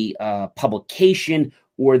like a publication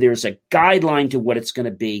or there's a guideline to what it's going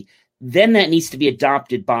to be, then that needs to be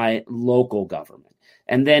adopted by local government.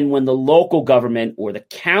 And then when the local government or the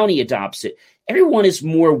county adopts it, everyone is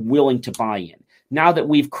more willing to buy in. Now that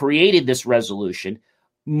we've created this resolution,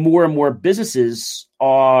 more and more businesses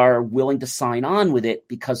are willing to sign on with it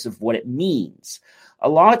because of what it means. A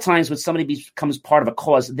lot of times when somebody becomes part of a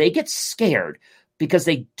cause, they get scared because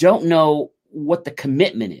they don't know what the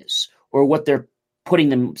commitment is or what they're putting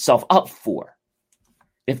themselves up for.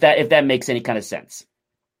 If that makes any kind of sense.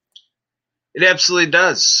 It absolutely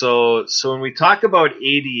does. So when we talk about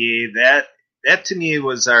ADA, that to me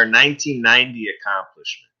was our 1990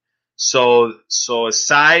 accomplishment. So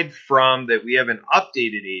aside from that, we have an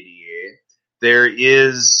updated ADA. There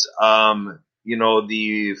is,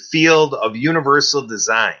 the field of universal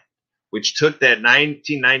design, which took that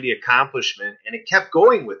 1990 accomplishment and it kept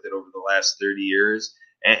going with it over the last 30 years.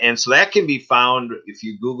 And so that can be found if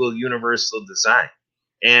you Google universal design.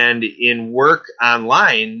 And in work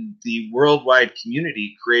online, the worldwide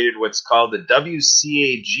community created what's called the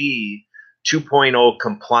WCAG 2.0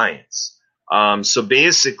 compliance. So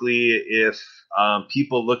basically, if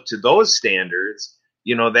people look to those standards,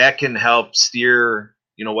 that can help steer,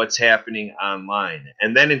 what's happening online.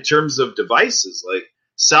 And then in terms of devices like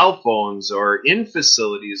cell phones or in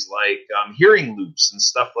facilities like hearing loops and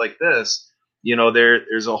stuff like this,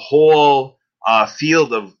 there's a whole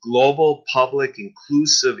field of global public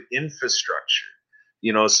inclusive infrastructure.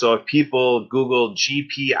 So if people Google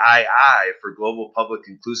GPII for global public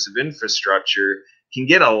inclusive infrastructure, can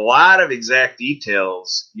get a lot of exact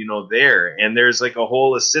details, there. And there's like a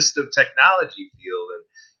whole assistive technology field.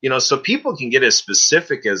 And, so people can get as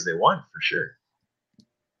specific as they want for sure.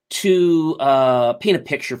 To paint a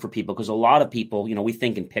picture for people, because a lot of people, we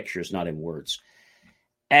think in pictures, not in words.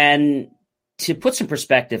 And to put some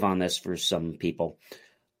perspective on this for some people,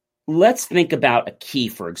 let's think about a key,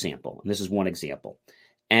 for example. And this is one example.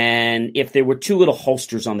 And if there were two little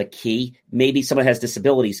holsters on the key, maybe someone has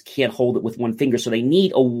disabilities, can't hold it with one finger. So they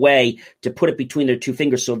need a way to put it between their two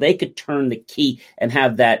fingers so they could turn the key and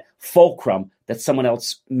have that fulcrum that someone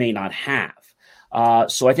else may not have.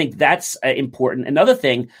 So I think that's important. Another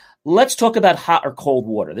thing, let's talk about hot or cold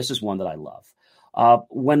water. This is one that I love.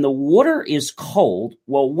 When the water is cold,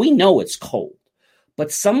 well, we know it's cold.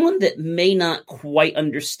 But someone that may not quite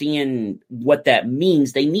understand what that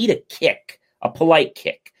means, they need a kick, a polite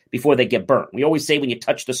kick, before they get burnt. We always say when you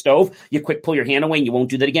touch the stove, you quick pull your hand away and you won't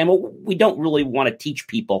do that again. Well, we don't really want to teach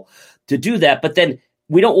people to do that. But then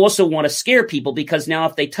we don't also want to scare people, because now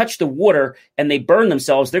if they touch the water and they burn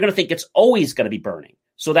themselves, they're going to think it's always going to be burning.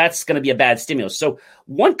 So that's going to be a bad stimulus. So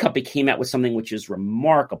one company came out with something which is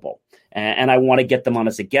remarkable, and I want to get them on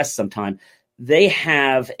as a guest sometime. They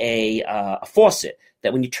have a faucet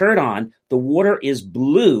that when you turn it on, the water is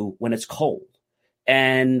blue when it's cold.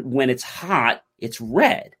 And when it's hot, it's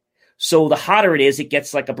red. So the hotter it is, it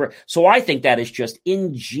gets like a... So I think that is just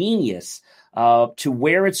ingenious to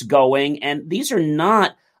where it's going. And these are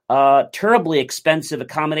not terribly expensive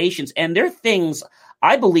accommodations. And they're things,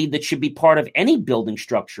 I believe, that should be part of any building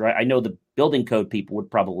structure. I know the building code people would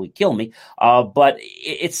probably kill me, but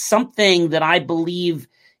it's something that I believe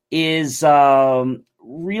is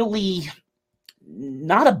really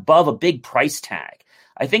not above a big price tag.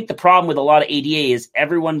 I think the problem with a lot of ADA is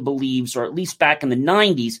everyone believes, or at least back in the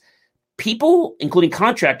 90s, people, including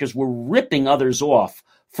contractors, were ripping others off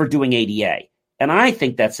for doing ADA. And I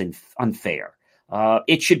think that's unfair.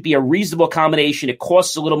 It should be a reasonable accommodation. It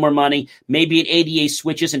costs a little more money. Maybe an ADA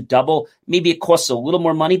switch isn't double. Maybe it costs a little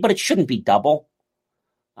more money, but it shouldn't be double.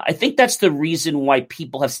 I think that's the reason why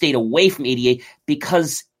people have stayed away from ADA,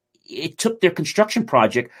 because it took their construction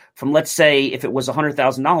project from, let's say, if it was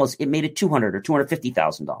 $100,000, it made it $200,000 or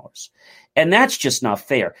 $250,000. And that's just not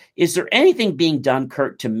fair. Is there anything being done,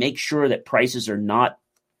 Kurt, to make sure that prices are not,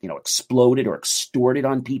 exploded or extorted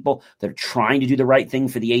on people that are trying to do the right thing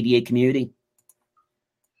for the ADA community?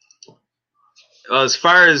 As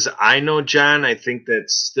far as I know, John, I think that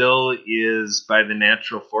still is by the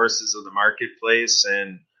natural forces of the marketplace,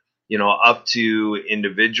 and up to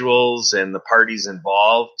individuals and the parties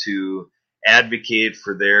involved to advocate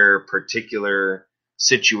for their particular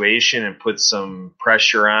situation and put some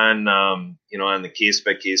pressure on, on the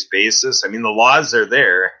case-by-case basis. I mean, the laws are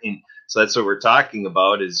there. So that's what we're talking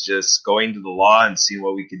about, is just going to the law and seeing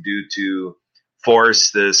what we could do to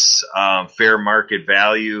force this fair market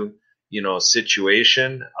value,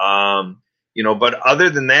 situation. But other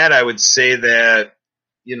than that, I would say that,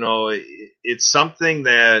 it's something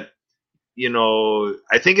that,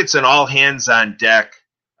 I think it's an all hands on deck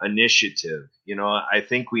initiative. I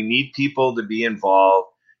think we need people to be involved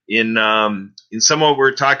in some of what we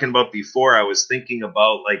were talking about before. I was thinking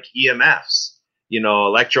about like EMFs,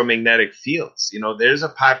 electromagnetic fields. There's a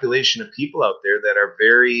population of people out there that are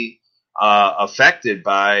very affected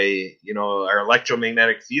by, our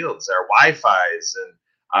electromagnetic fields, our Wi-Fi's and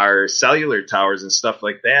our cellular towers and stuff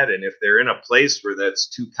like that. And if they're in a place where that's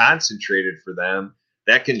too concentrated for them,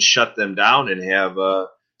 that can shut them down and have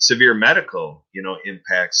severe medical,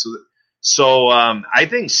 impact. So I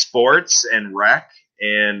think sports and rec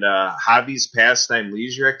and hobbies, pastime,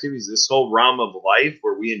 leisure activities, this whole realm of life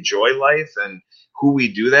where we enjoy life and who we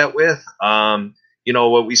do that with.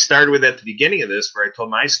 What we started with at the beginning of this, where I told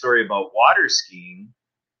my story about water skiing,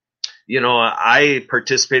 I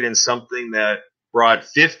participated in something that brought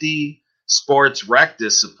 50 sports rec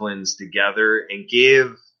disciplines together and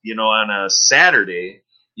gave, on a Saturday,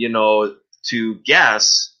 to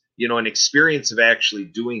guests, an experience of actually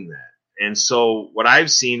doing that. And so what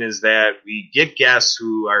I've seen is that we get guests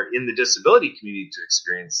who are in the disability community to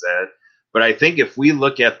experience that. But I think if we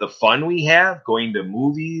look at the fun we have going to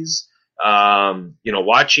movies,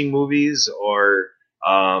 watching movies or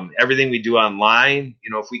everything we do online,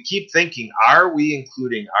 if we keep thinking, are we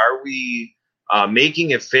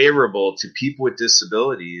making it favorable to people with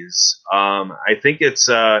disabilities? I think it's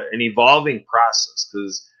an evolving process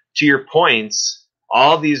because, to your points,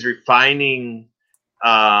 all these refining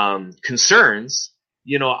concerns,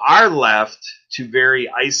 are left to very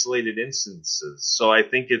isolated instances. So I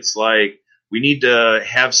think it's like we need to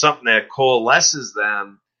have something that coalesces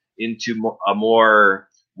them into a more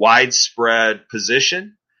widespread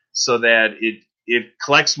position so that it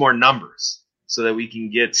collects more numbers, so that we can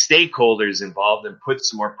get stakeholders involved and put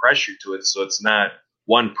some more pressure to it. So it's not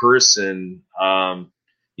one person,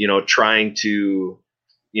 trying to,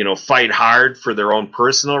 fight hard for their own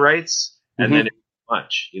personal rights. And then it's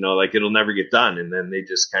much, it'll never get done. And then they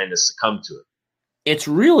just kind of succumb to it. It's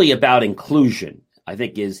really about inclusion, I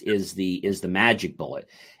think is the magic bullet.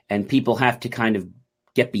 And people have to kind of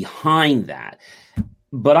get behind that.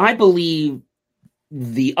 But I believe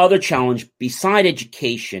the other challenge beside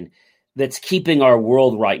education that's keeping our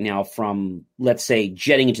world right now from, let's say,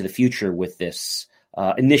 jetting into the future with this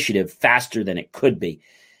initiative faster than it could be,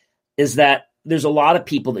 is that there's a lot of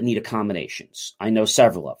people that need accommodations. I know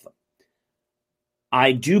several of them.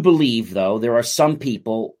 I do believe, though, there are some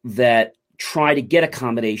people that try to get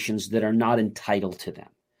accommodations that are not entitled to them.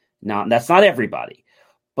 Now, that's not everybody,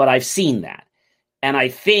 but I've seen that. And I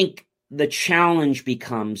think the challenge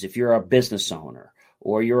becomes, if you're a business owner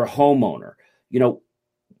or you're a homeowner,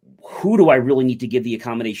 who do I really need to give the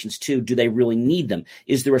accommodations to? Do they really need them?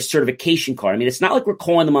 Is there a certification card? I mean, it's not like we're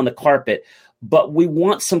calling them on the carpet, but we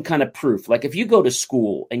want some kind of proof. Like if you go to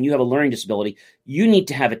school and you have a learning disability, you need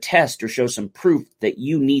to have a test or show some proof that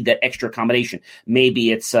you need that extra accommodation.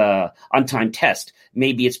 Maybe it's a on-time test.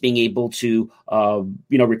 Maybe it's being able to,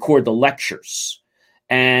 record the lectures.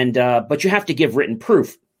 And but you have to give written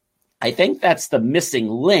proof. I think that's the missing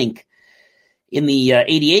link in the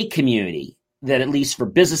ADA community, that at least for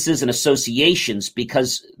businesses and associations,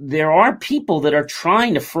 because there are people that are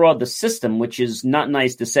trying to fraud the system, which is not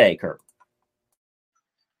nice to say, Kirk.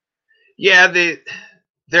 Yeah,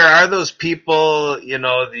 there are those people,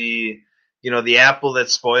 the apple that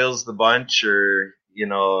spoils the bunch, or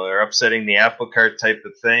or upsetting the apple cart type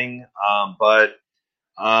of thing. But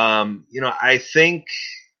I think,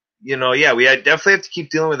 we definitely have to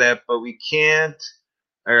keep dealing with that, but we can't,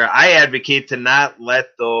 or I advocate to not let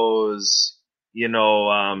those,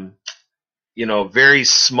 very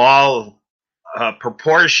small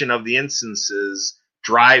proportion of the instances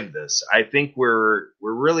drive this. I think we're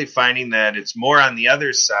really finding that it's more on the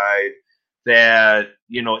other side, that,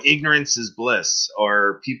 ignorance is bliss,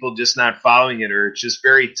 or people just not following it, or it's just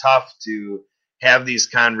very tough to have these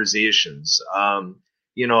conversations.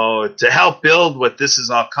 To help build what this is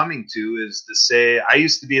all coming to is to say, I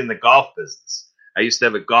used to be in the golf business. I used to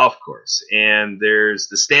have a golf course, and there's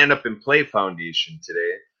the Stand Up and Play Foundation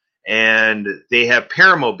today, and they have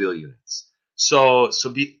paramobile units. So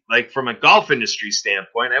from a golf industry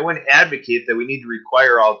standpoint, I wouldn't advocate that we need to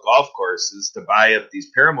require all golf courses to buy up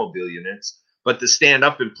these paramobile units. But the Stand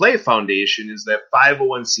Up and Play Foundation is that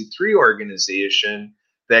 501c3 organization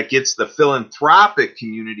that gets the philanthropic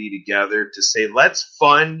community together to say, let's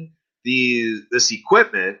fund this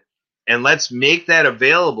equipment and let's make that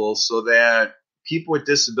available so that people with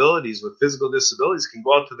disabilities, with physical disabilities, can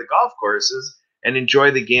go out to the golf courses and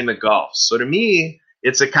enjoy the game of golf. So to me,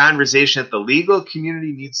 it's a conversation that the legal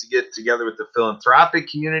community needs to get together with the philanthropic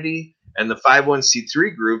community, and the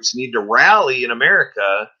 501c3 groups need to rally in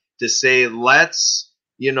America to say, let's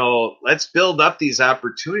build up these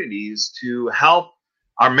opportunities to help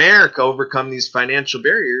America overcome these financial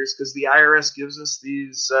barriers, because the IRS gives us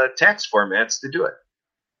these tax formats to do it.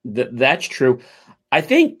 That's true. I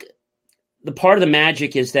think the part of the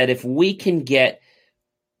magic is that if we can get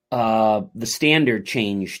the standard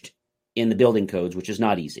changed in the building codes, which is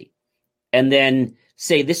not easy, and then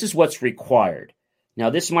say this is what's required. Now,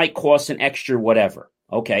 this might cost an extra whatever,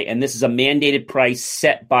 okay, and this is a mandated price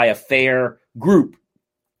set by a fair group.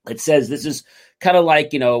 It says this is kind of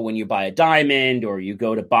like, when you buy a diamond or you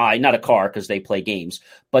go to buy, not a car because they play games,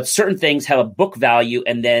 but certain things have a book value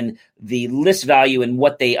and then the list value and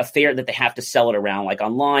what they that they have to sell it around. Like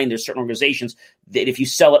online, there's certain organizations that if you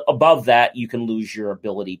sell it above that, you can lose your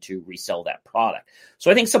ability to resell that product. So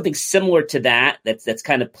I think something similar to that's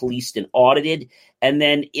kind of policed and audited. And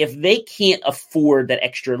then if they can't afford that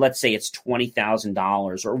extra, let's say it's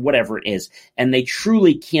 $20,000 or whatever it is, and they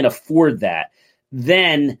truly can't afford that,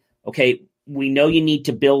 then, okay, we know you need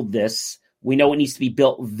to build this. We know it needs to be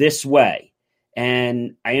built this way.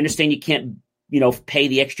 And I understand you can't, pay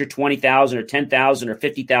the extra $20,000 or $10,000 or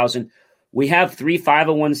 $50,000. We have 3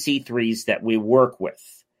 501c3s that we work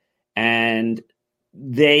with, and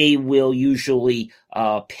they will usually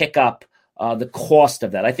pick up the cost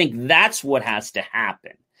of that. I think that's what has to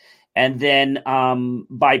happen. And then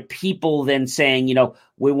by people then saying,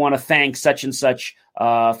 we want to thank such and such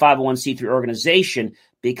 501c3 organization.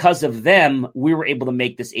 Because of them, we were able to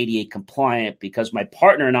make this ADA compliant because my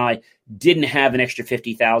partner and I didn't have an extra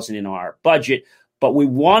 $50,000 in our budget, but we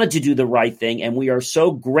wanted to do the right thing, and we are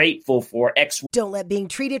so grateful for X. Don't let being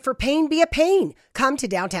treated for pain be a pain. Come to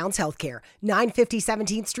Downtown's Healthcare, 950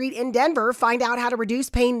 17th Street in Denver. Find out how to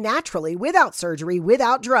reduce pain naturally without surgery,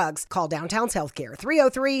 without drugs. Call Downtown's Healthcare,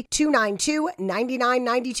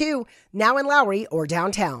 303-292-9992, now in Lowry or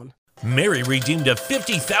downtown. Mary redeemed a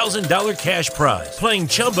 $50,000 cash prize playing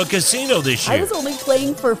Chumba Casino this year. I was only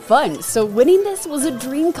playing for fun, so winning this was a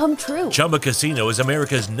dream come true. Chumba Casino is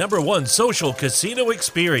America's #1 social casino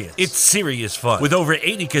experience. It's serious fun. With over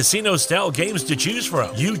 80 casino-style games to choose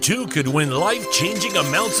from, you too could win life-changing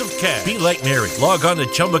amounts of cash. Be like Mary. Log on to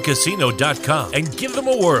ChumbaCasino.com and give them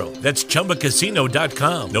a whirl. That's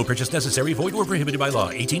ChumbaCasino.com. No purchase necessary. Void where prohibited by law.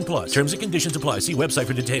 18+. Terms and conditions apply. See website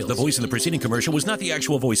for details. The voice in the preceding commercial was not the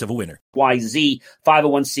actual voice of a winner. YZ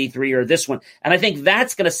 501c3 or this one. And I think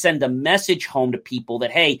that's going to send a message home to people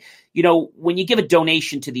that, hey, when you give a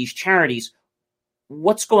donation to these charities,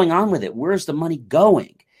 what's going on with it? Where's the money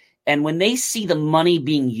going? And when they see the money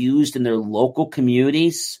being used in their local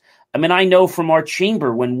communities, I know from our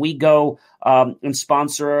chamber, when we go and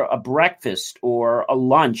sponsor a breakfast or a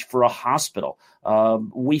lunch for a hospital,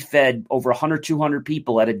 we fed over 100, 200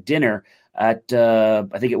 people at a dinner at, I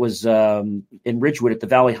think it was in Ridgewood at the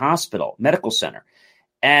Valley Hospital Medical Center.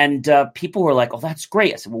 And people were like, oh, that's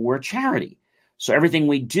great. I said, well, we're a charity. So everything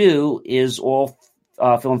we do is all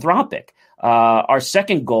philanthropic. Our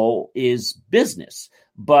second goal is business.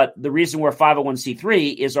 But the reason we're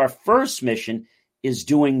 501c3 is our first mission is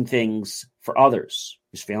doing things for others,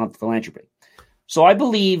 is philanthropy. So I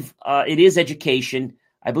believe it is education.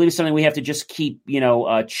 I believe it's something we have to just keep,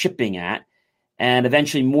 chipping at. And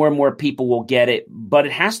eventually more and more people will get it. But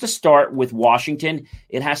it has to start with Washington.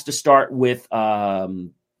 It has to start with,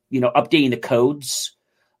 updating the codes.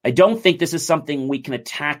 I don't think this is something we can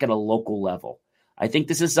attack at a local level. I think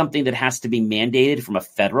this is something that has to be mandated from a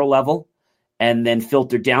federal level and then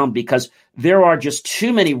filtered down because there are just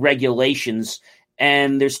too many regulations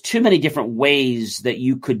and there's too many different ways that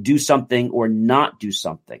you could do something or not do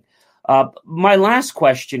something. My last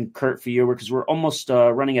question, Kurt, for you, because we're almost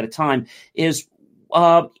running out of time, is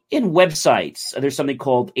in websites, there's something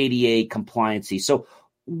called ADA compliancy. So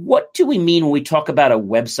what do we mean when we talk about a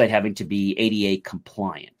website having to be ADA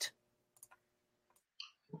compliant?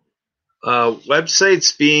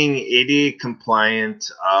 Websites being ADA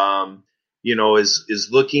compliant, is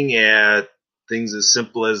looking at things as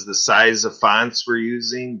simple as the size of fonts we're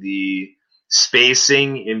using, the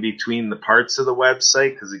spacing in between the parts of the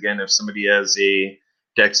website. Because again, if somebody has a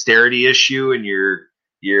dexterity issue and you're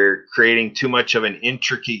creating too much of an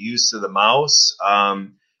intricate use of the mouse,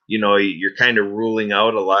 you're kind of ruling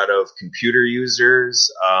out a lot of computer users.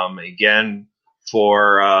 Again,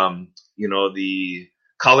 for the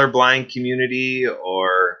colorblind community,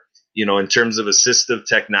 or in terms of assistive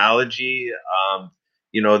technology,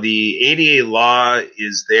 the ADA law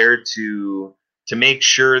is there to make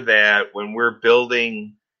sure that when we're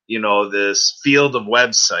building, this field of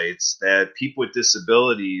websites, that people with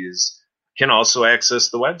disabilities can also access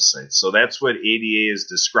the website. So that's what ADA is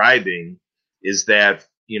describing, is that,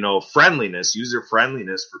 friendliness, user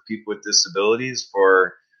friendliness for people with disabilities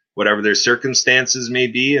for whatever their circumstances may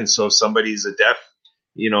be. And so if somebody's a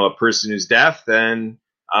person who's deaf, then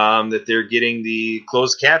that they're getting the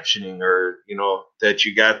closed captioning, or, that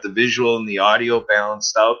you got the visual and the audio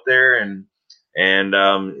balanced out there. And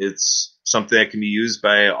it's something that can be used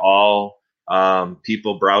by all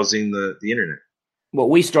people browsing the internet. What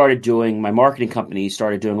we started doing, my marketing company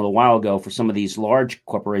started doing a little while ago for some of these large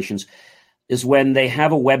corporations, is when they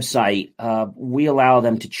have a website, we allow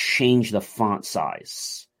them to change the font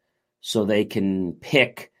size so they can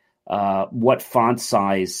pick what font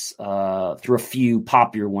size through a few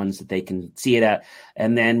popular ones that they can see it at.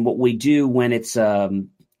 And then what we do when it's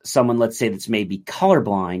someone, let's say, that's maybe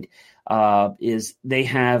colorblind, is they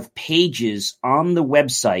have pages on the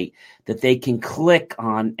website that they can click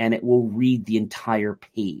on and it will read the entire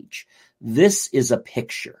page. This is a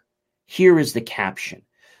picture. Here is the caption.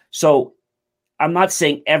 So I'm not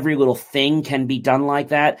saying every little thing can be done like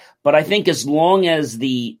that, but I think as long as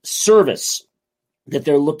the service that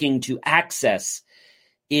they're looking to access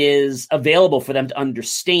is available for them to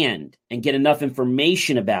understand and get enough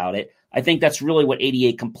information about it, I think that's really what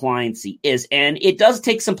ADA compliancy is. And it does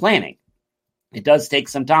take some planning. It does take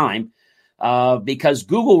some time because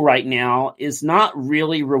Google right now is not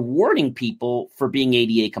really rewarding people for being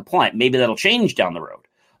ADA compliant. Maybe that'll change down the road,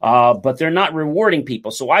 but they're not rewarding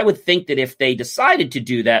people. So I would think that if they decided to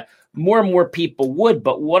do that, more and more people would.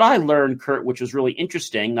 But what I learned, Kurt, which was really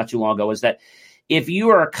interesting not too long ago, is that if you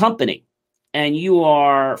are a company and you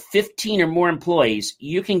are 15 or more employees,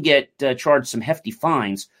 you can get charged some hefty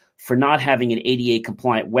fines for not having an ADA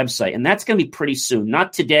compliant website. And that's going to be pretty soon.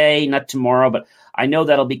 Not today, not tomorrow, but I know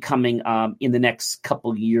that'll be coming in the next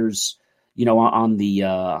couple years, on the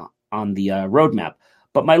roadmap.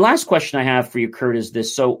 But my last question I have for you, Kurt, is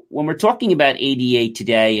this. So when we're talking about ADA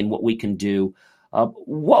today and what we can do,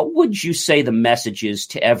 what would you say the message is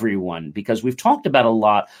to everyone? Because we've talked about a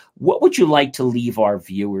lot. What would you like to leave our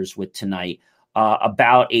viewers with tonight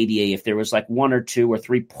about ADA, if there was like 1 or 2 or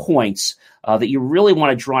 3 points that you really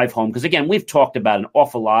want to drive home? Because again, we've talked about an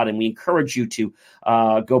awful lot, and we encourage you to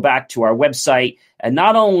go back to our website and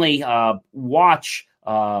not only watch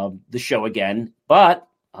the show again, but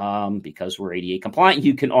because we're ADA compliant,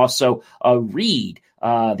 you can also read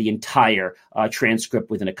the entire transcript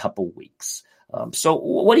within a couple weeks. So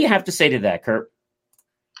what do you have to say to that, Kurt?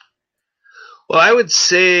 Well, I would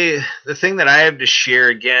say the thing that I have to share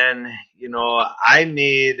again, I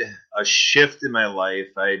made a shift in my life.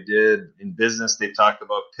 I did in business. They talk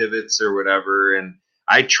about pivots or whatever, and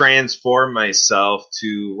I transformed myself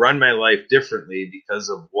to run my life differently because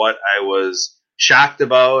of what I was shocked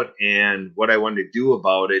about and what I wanted to do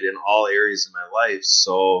about it in all areas of my life.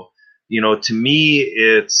 So, to me,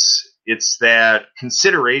 it's that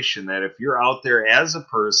consideration that if you're out there as a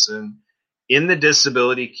person in the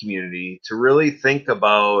disability community, to really think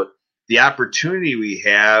about the opportunity we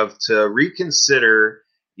have to reconsider,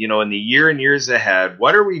 in the year and years ahead,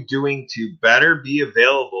 what are we doing to better be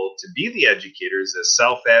available to be the educators as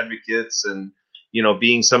self-advocates and,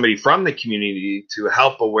 being somebody from the community to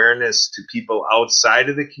help awareness to people outside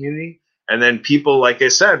of the community. And then people, like I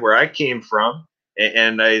said, where I came from,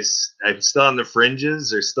 and I'm still on the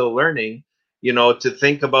fringes, they're still learning, to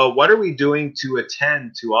think about what are we doing to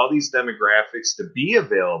attend to all these demographics, to be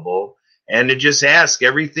available, and to just ask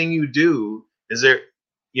everything you do, is there,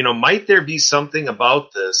 might there be something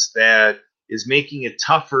about this that is making it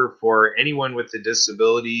tougher for anyone with a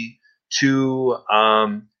disability to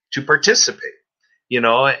participate,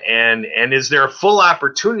 and is there a full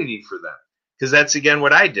opportunity for them? Because that's, again,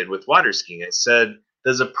 what I did with water skiing. I said,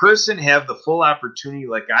 does a person have the full opportunity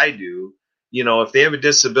like I do? If they have a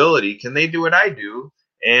disability, can they do what I do?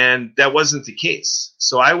 And that wasn't the case.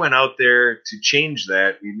 So I went out there to change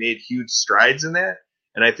that. We made huge strides in that.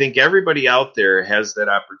 And I think everybody out there has that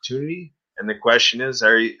opportunity. And the question is,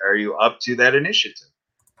 are you up to that initiative?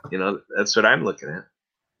 That's what I'm looking at.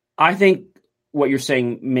 I think what you're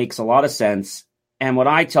saying makes a lot of sense. And what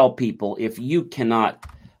I tell people, if you cannot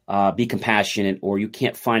be compassionate, or you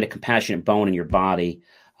can't find a compassionate bone in your body,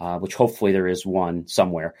 which hopefully there is one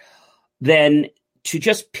somewhere, then to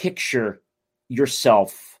just picture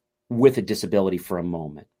yourself with a disability for a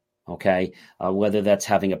moment, okay? Whether that's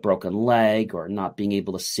having a broken leg or not being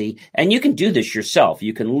able to see. And you can do this yourself.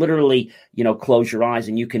 You can literally, close your eyes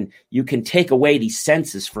and you can take away these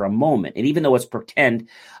senses for a moment. And even though it's pretend,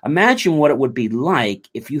 imagine what it would be like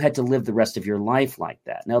if you had to live the rest of your life like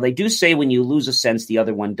that. Now, they do say when you lose a sense, the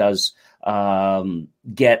other one does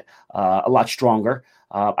get a lot stronger.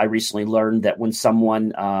 I recently learned that when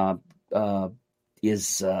someone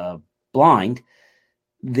is blind,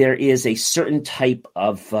 there is a certain type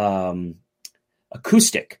of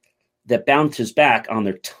acoustic that bounces back on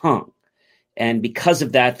their tongue. And because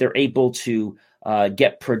of that, they're able to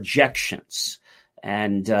get projections.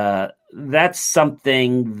 And that's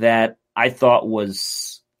something that I thought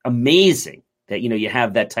was amazing that, you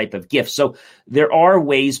have that type of gift. So there are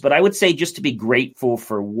ways, but I would say just to be grateful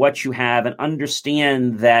for what you have and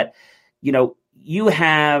understand that, you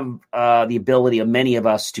have the ability of many of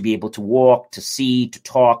us to be able to walk, to see, to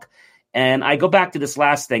talk. And I go back to this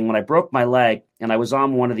last thing. When I broke my leg and I was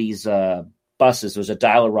on one of these buses, it was a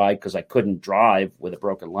dial-a-ride because I couldn't drive with a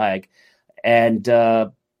broken leg. And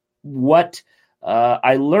what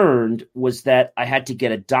I learned was that I had to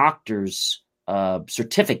get a doctor's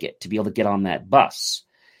certificate to be able to get on that bus.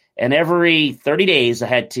 And every 30 days, I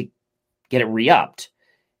had to get it re-upped.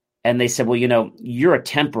 And they said, well, you're a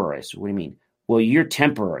temporary. I said, what do you mean? Well, you're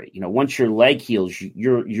temporary. Once your leg heals,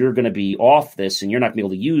 you're going to be off this and you're not going to be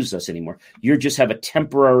able to use this anymore. You just have a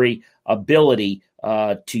temporary ability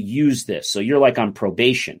to use this. So you're like on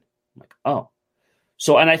probation. I'm like, oh.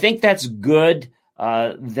 So, and I think that's good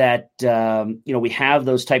that, we have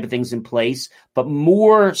those type of things in place, but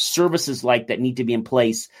more services like that need to be in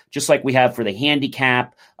place, just like we have for the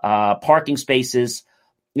handicap, parking spaces,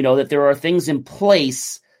 that there are things in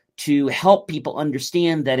place to help people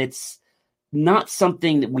understand that it's not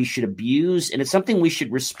something that we should abuse, and it's something we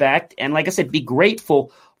should respect. And like I said, be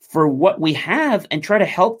grateful for what we have and try to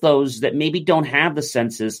help those that maybe don't have the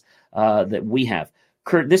senses that we have.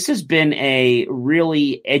 Kurt, this has been a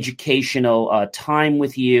really educational time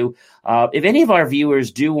with you. If any of our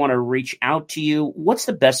viewers do want to reach out to you, what's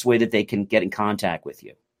the best way that they can get in contact with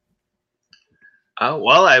you?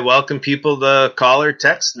 Well, I welcome people to call or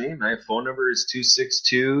text me. My phone number is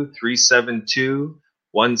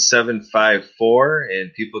 262-372-1754,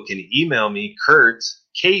 and people can email me, Kurt,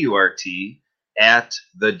 K-U-R-T, at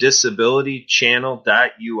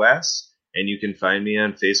thedisabilitychannel.us, and you can find me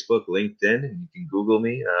on Facebook, LinkedIn, and you can Google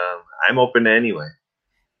me. I'm open to anyway.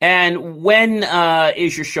 And when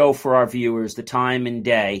is your show for our viewers, the time and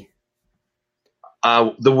day?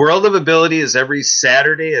 The World of Ability is every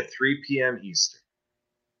Saturday at 3 p.m. Eastern.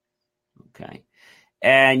 Okay.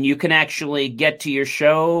 And you can actually get to your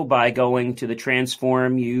show by going to the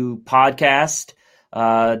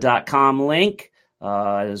TransformUpodcast.com link,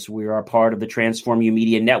 as we are part of the Transform U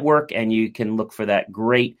Media Network, and you can look for that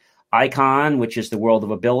great icon, which is the World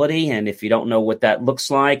of Ability. And if you don't know what that looks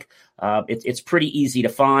like, it's pretty easy to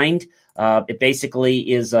find. It basically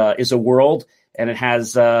is a world, and it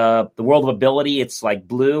has the World of Ability. It's like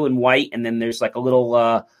blue and white, and then there's like a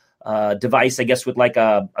little device, I guess, with like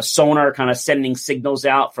a sonar kind of sending signals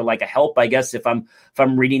out for like a help, I guess, if I'm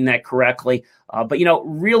reading that correctly. But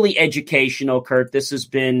really educational, Kurt. This has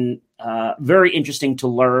been very interesting to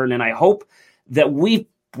learn, and I hope that we've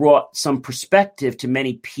brought some perspective to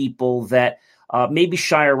many people that maybe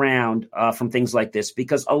shy around from things like this,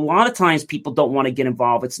 because a lot of times people don't want to get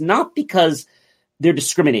involved. It's not because they're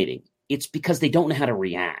discriminating. It's because they don't know how to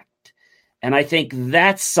react. And I think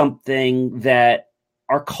that's something that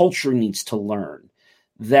our culture needs to learn,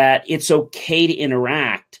 that it's okay to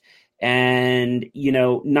interact and,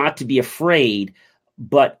 not to be afraid,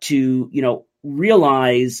 but to,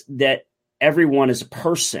 realize that everyone is a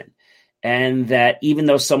person, and that even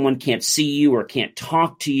though someone can't see you or can't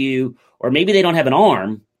talk to you, or maybe they don't have an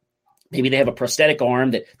arm, maybe they have a prosthetic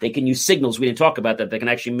arm that they can use signals. We didn't talk about that. They can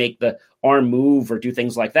actually make the arm move or do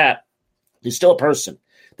things like that. They're still a person.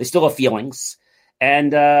 They still have feelings.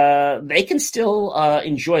 And they can still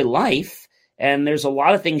enjoy life, and there's a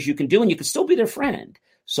lot of things you can do, and you can still be their friend.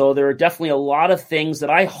 So there are definitely a lot of things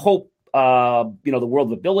that I hope the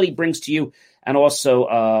World of Ability brings to you, and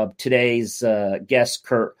also today's guest,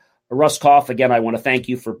 Kurt Ruskoff. Again, I want to thank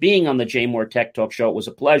you for being on the Jay Moore Tech Talk Show. It was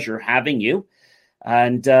a pleasure having you,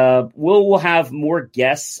 and we'll have more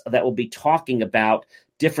guests that will be talking about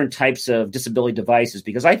different types of disability devices,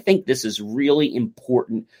 because I think this is really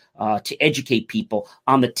important to educate people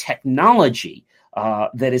on the technology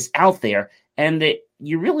that is out there, and that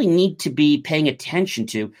you really need to be paying attention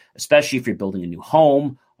to, especially if you're building a new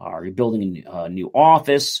home or you're building a new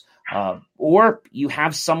office, or you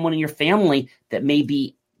have someone in your family that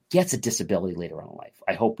maybe gets a disability later on in life.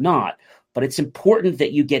 I hope not, but it's important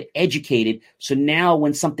that you get educated. So now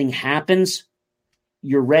when something happens,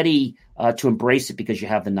 you're ready to embrace it because you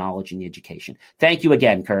have the knowledge and the education. Thank you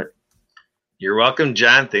again, Kurt. You're welcome,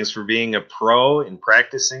 John. Thanks for being a pro in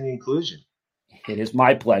practicing inclusion. It is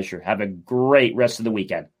my pleasure. Have a great rest of the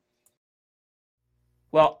weekend.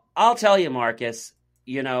 Well, I'll tell you, Marcus,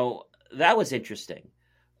 that was interesting.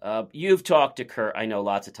 You've talked to Kurt, I know,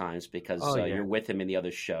 lots of times because you're with him in the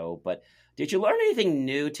other show. But did you learn anything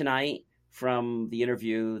new tonight from the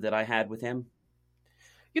interview that I had with him?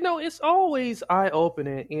 It's always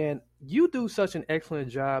eye-opening, and you do such an excellent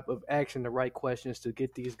job of asking the right questions to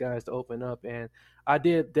get these guys to open up. And I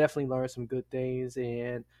did definitely learn some good things,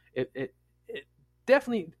 and it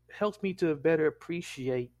definitely helps me to better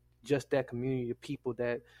appreciate just that community of people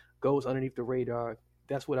that goes underneath the radar.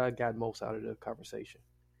 That's what I got most out of the conversation.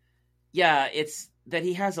 Yeah, it's that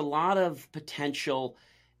he has a lot of potential,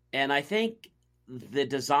 and I think the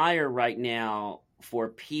desire right now for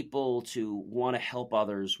people to want to help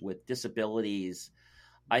others with disabilities,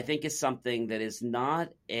 I think, is something that is not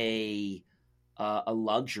a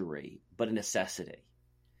luxury, but a necessity.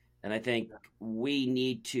 And I think we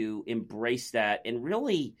need to embrace that. And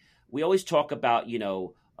really, we always talk about,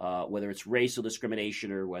 whether it's racial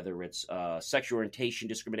discrimination or whether it's sexual orientation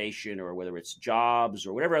discrimination or whether it's jobs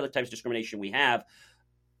or whatever other types of discrimination we have,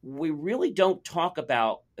 we really don't talk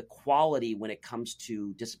about equality when it comes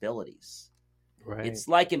to disabilities. Right. It's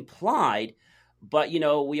like implied, but,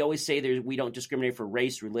 we always say we don't discriminate for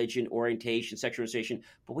race, religion, orientation, sexual orientation,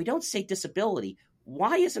 but we don't say disability.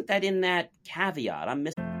 Why isn't that in that caveat? I'm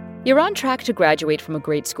missing. You're on track to graduate from a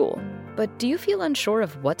great school, but do you feel unsure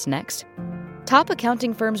of what's next? Top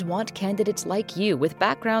accounting firms want candidates like you with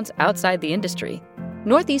backgrounds outside the industry.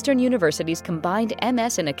 Northeastern University's combined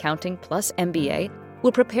MS in accounting plus MBA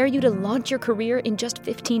will prepare you to launch your career in just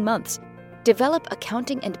 15 months. Develop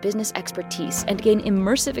accounting and business expertise and gain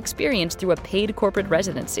immersive experience through a paid corporate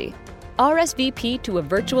residency. RSVP to a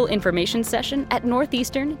virtual information session at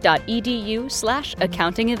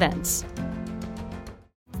northeastern.edu/accounting events.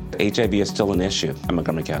 HIV is still an issue in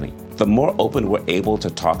Montgomery County. The more open we're able to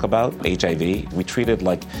talk about HIV, we treat it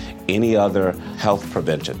like any other health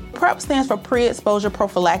prevention. PrEP stands for pre-exposure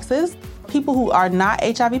prophylaxis. People who are not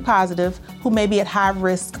HIV positive, who may be at high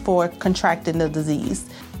risk for contracting the disease.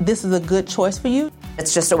 This is a good choice for you.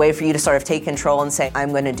 It's just a way for you to sort of take control and say,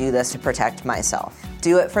 I'm going to do this to protect myself.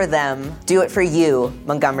 Do it for them. Do it for you,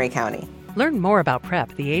 Montgomery County. Learn more about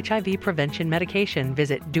PrEP, the HIV prevention medication.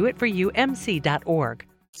 Visit doitforyoumc.org.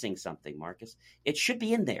 Something, Marcus. It should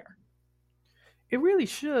be in there. It really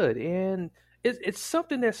should. And it's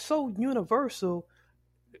something that's so universal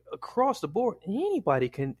across the board. Anybody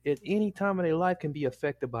can, at any time of their life, can be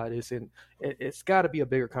affected by this. And it's got to be a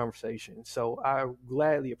bigger conversation. So I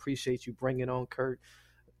gladly appreciate you bringing on Kurt.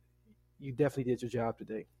 You definitely did your job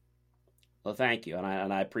today. Well, thank you. And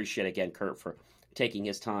I appreciate, again, Kurt, for taking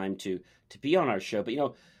his time to be on our show. But,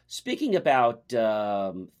 speaking about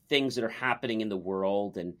things that are happening in the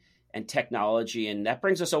world and technology, and that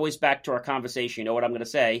brings us always back to our conversation. You know what I'm going to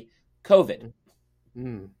say? COVID.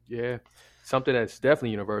 Yeah, something that's definitely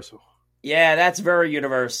universal. Yeah, that's very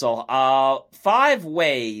universal. 5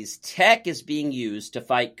 ways tech is being used to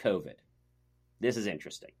fight COVID. This is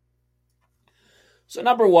interesting. So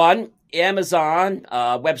number 1, Amazon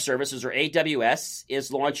Web Services, or AWS,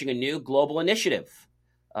 is launching a new global initiative.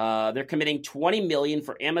 They're committing $20 million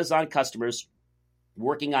for Amazon customers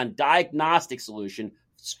working on diagnostic solution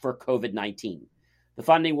for COVID-19. The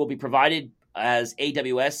funding will be provided as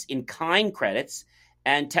AWS in-kind credits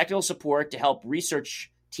and technical support to help research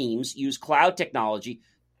teams use cloud technology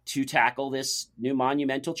to tackle this new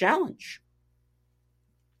monumental challenge.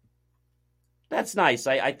 That's nice.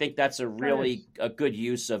 I think that's a really a good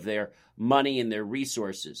use of their money and their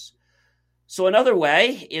resources. So another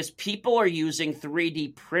way is people are using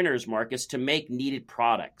 3D printers, Marcus, to make needed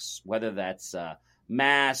products, whether that's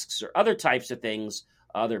masks or other types of things,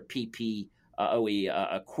 other PPE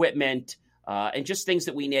equipment, and just things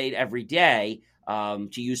that we need every day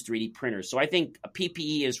to use 3D printers. So I think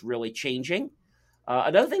PPE is really changing.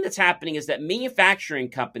 Another thing that's happening is that manufacturing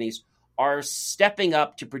companies are stepping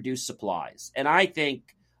up to produce supplies. And I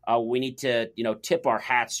think we need to, tip our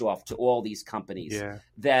hats off to all these companies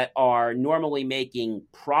that are normally making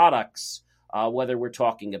products, whether we're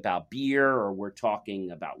talking about beer or we're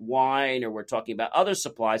talking about wine or we're talking about other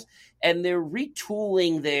supplies, and they're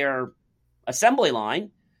retooling their assembly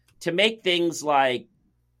line to make things like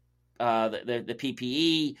the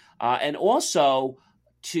PPE and also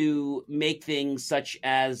to make things such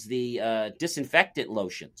as the disinfectant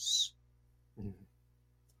lotions.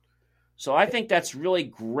 So I think that's really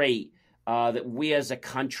great that we as a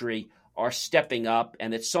country are stepping up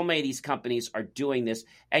and that so many of these companies are doing this.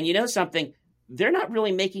 And you know something? They're not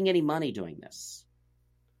really making any money doing this.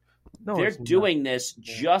 No, they're doing this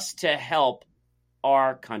just to help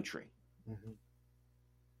our country. Mm-hmm.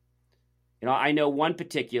 I know one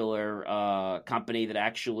particular company that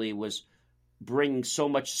actually was bringing so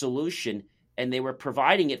much solution, and they were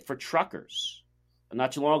providing it for truckers. And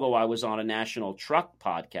not too long ago, I was on a national truck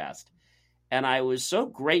podcast, and I was so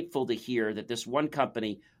grateful to hear that this one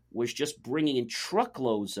company was just bringing in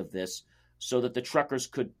truckloads of this so that the truckers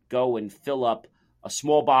could go and fill up a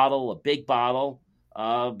small bottle, a big bottle,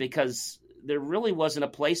 because there really wasn't a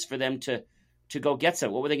place for them to go get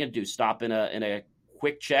some. What were they going to do? Stop in a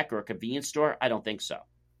Quick Check or a convenience store? I don't think so.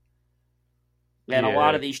 And a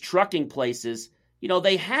lot of these trucking places,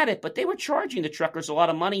 they had it, but they were charging the truckers a lot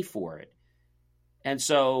of money for it. And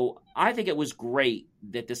so I think it was great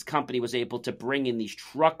that this company was able to bring in these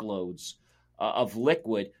truckloads of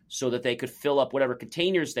liquid so that they could fill up whatever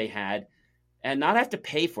containers they had and not have to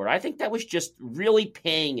pay for it. I think that was just really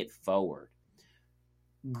paying it forward.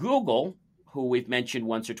 Google, who we've mentioned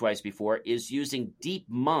once or twice before, is using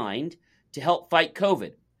DeepMind to help fight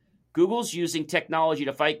COVID. Google's using technology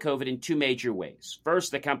to fight COVID in two major ways.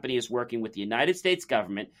 First, the company is working with the United States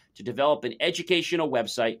government to develop an educational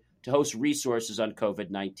website to host resources on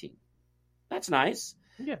COVID-19. That's nice.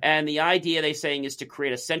 Yeah. And the idea, they're saying, is to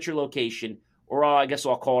create a central location, or I guess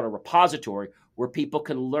I'll call it a repository, where people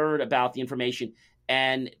can learn about the information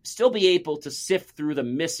and still be able to sift through the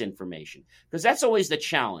misinformation. Because that's always the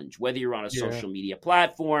challenge, whether you're on a social media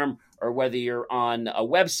platform or whether you're on a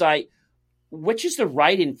website, which is the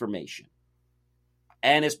right information.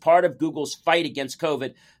 And as part of Google's fight against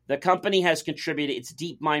COVID, the company has contributed its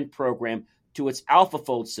DeepMind program to its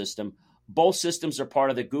AlphaFold system. Both systems are part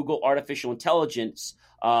of the Google Artificial Intelligence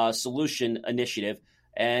Solution Initiative,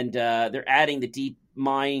 and they're adding the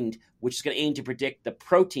DeepMind, which is going to aim to predict the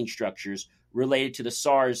protein structures related to the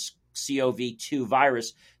SARS-CoV-2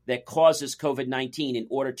 virus that causes COVID-19 in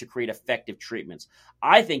order to create effective treatments.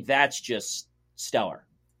 I think that's just stellar.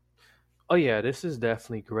 Oh, yeah, this is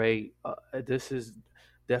definitely great. This is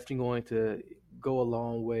definitely going to go a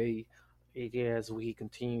long way as we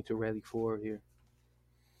continue to rally forward here.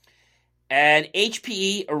 And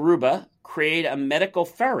HPE Aruba created a medical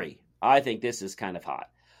ferry. I think this is kind of hot.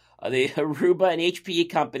 The Aruba and HPE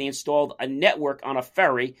company installed a network on a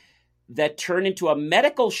ferry that turned into a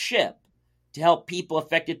medical ship to help people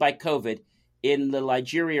affected by COVID in the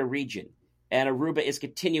Nigeria region. And Aruba is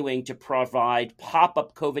continuing to provide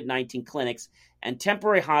pop-up COVID-19 clinics and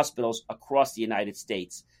temporary hospitals across the United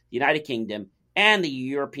States, the United Kingdom, and the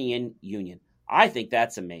European Union. I think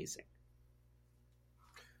that's amazing.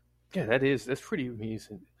 Yeah, that's pretty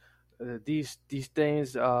amazing. These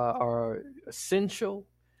things are essential,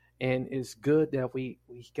 and it's good that we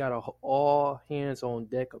got a all hands on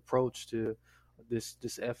deck approach to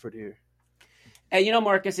this effort here. And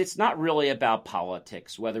Marcus, it's not really about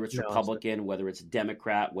politics, whether it's Republican, whether it's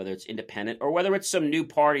Democrat, whether it's independent, or whether it's some new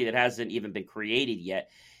party that hasn't even been created yet.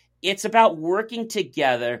 It's about working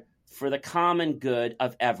together for the common good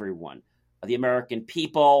of everyone, the American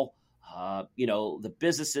people, the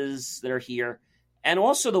businesses that are here, and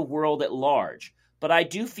also the world at large. But I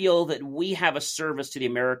do feel that we have a service to the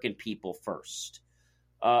American people first,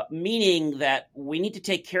 meaning that we need to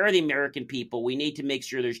take care of the American people. We need to make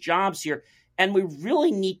sure there's jobs here. And we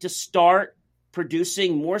really need to start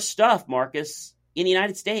producing more stuff, Marcus, in the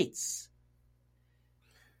United States.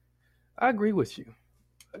 I agree with you.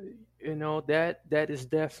 That is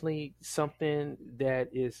definitely something that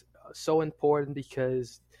is so important,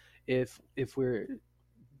 because if we're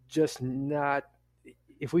just not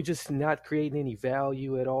creating any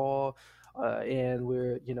value at all, and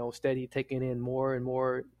we're steady taking in more and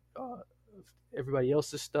more everybody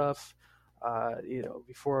else's stuff,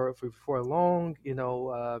 before long, we're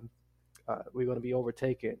going to be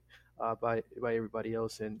overtaken by everybody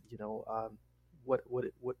else. And what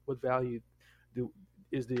value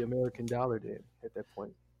is the American dollar then at that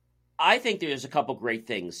point? I think there's a couple great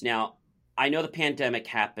things. Now, I know the pandemic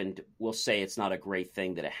happened. We'll say it's not a great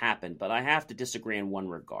thing that it happened, but I have to disagree in one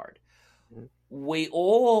regard. Mm-hmm. We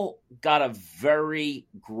all got a very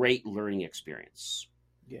great learning experience.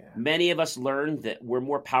 Yeah. Many of us learned that we're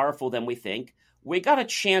more powerful than we think. We got a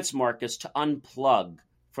chance, Marcus, to unplug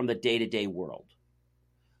from the day-to-day world.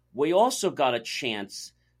 We also got a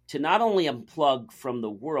chance to not only unplug from the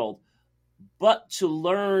world, but to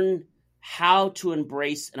learn how to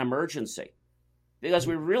embrace an emergency, because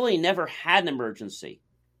we really never had an emergency.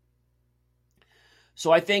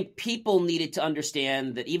 So I think people needed to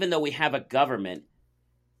understand that even though we have a government,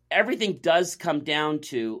 everything does come down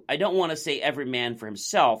to, I don't want to say every man for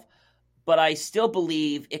himself, but I still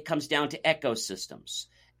believe it comes down to ecosystems.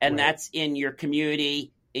 And that's in your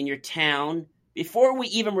community, in your town. Before we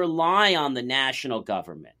even rely on the national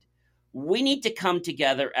government, we need to come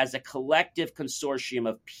together as a collective consortium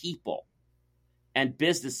of people and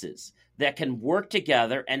businesses that can work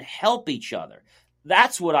together and help each other.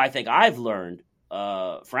 That's what I think I've learned,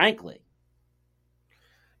 frankly.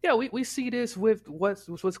 Yeah, we see this with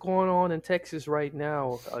what's going on in Texas right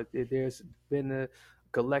now. There's been a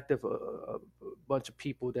collective, a bunch of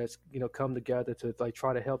people that's come together to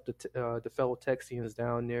try to help the fellow Texians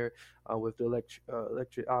down there with the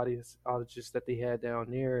electric outages that they had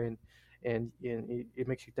down there, and it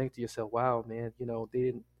makes you think to yourself, wow, man,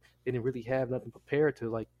 they didn't really have nothing prepared to,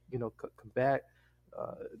 like, combat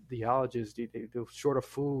the allergies. They're short of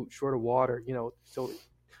food, short of water, so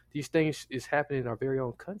these things is happening in our very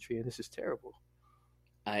own country, and this is terrible.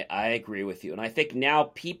 I agree with you. And I think now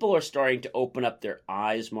people are starting to open up their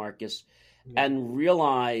eyes, Marcus, and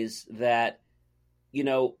realize that,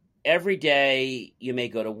 every day you may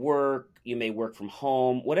go to work, you may work from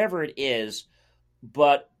home, whatever it is,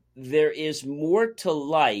 but there is more to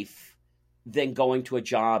life than going to a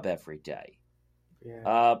job every day.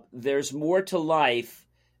 Yeah. There's more to life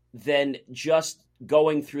than just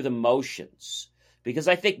going through the motions. Because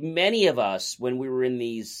I think many of us, when we were in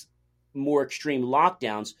these more extreme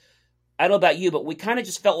lockdowns, I don't know about you, but we kind of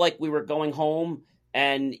just felt like we were going home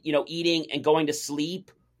and, eating and going to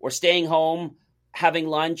sleep, or staying home, having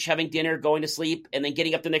lunch, having dinner, going to sleep, and then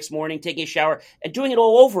getting up the next morning, taking a shower, and doing it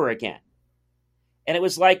all over again. And it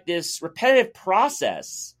was like this repetitive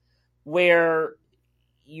process where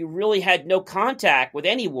you really had no contact with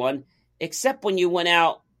anyone except when you went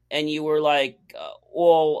out and you were like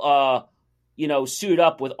all suited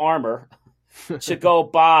up with armor to go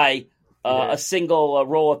buy a single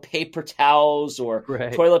roll of paper towels or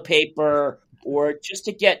toilet paper, or just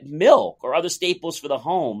to get milk or other staples for the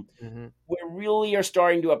home. Mm-hmm. We really are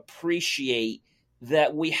starting to appreciate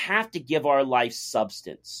that we have to give our life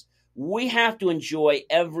substance. We have to enjoy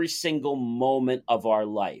every single moment of our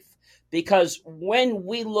life. Because when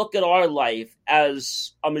we look at our life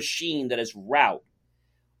as a machine that is route,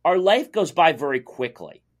 our life goes by very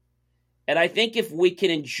quickly. And I think if we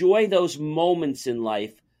can enjoy those moments in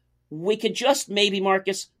life, we can just maybe,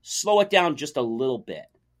 Marcus, slow it down just a little bit.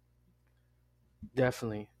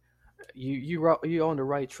 Definitely. You're on the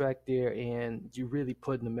right track there, and you're really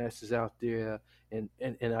putting the message out there, and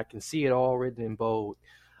I can see it all written in bold.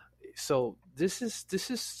 So this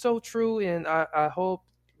is so true, and I hope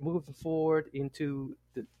moving forward into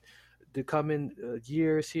the coming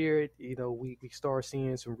years here, we start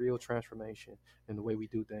seeing some real transformation in the way we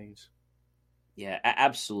do things. Yeah,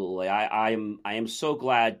 absolutely. I am so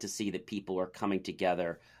glad to see that people are coming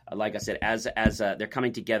together. Like I said, as they're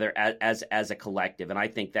coming together as a collective, and I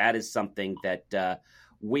think that is something that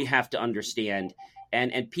we have to understand.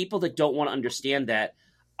 And people that don't want to understand that,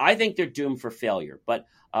 I think they're doomed for failure. But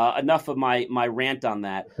enough of my rant on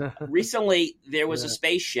that. Recently, there was a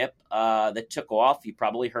spaceship that took off. You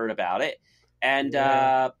probably heard about it, and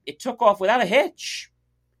it took off without a hitch,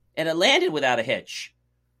 and it landed without a hitch.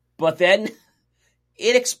 But then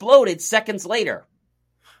it exploded seconds later.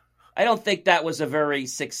 I don't think that was a very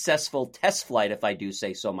successful test flight, if I do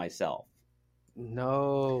say so myself.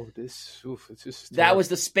 No, that was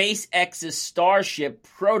the SpaceX's Starship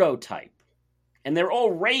prototype. And they're all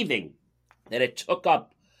raving that it took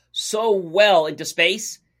up so well into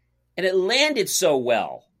space and it landed so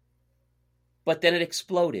well. But then it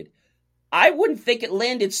exploded. I wouldn't think it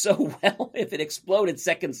landed so well if it exploded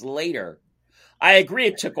seconds later. I agree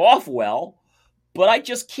it took off well, but I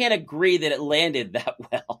just can't agree that it landed that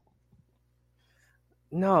well.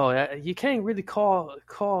 No, you can't really call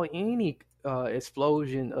any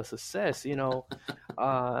explosion a success.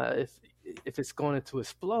 If it's going to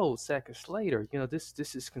explode seconds later,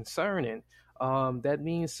 this is concerning. That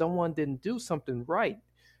means someone didn't do something right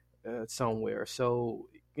somewhere. So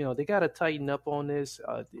they got to tighten up on this.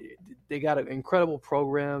 They got an incredible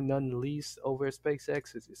program, none the least, over at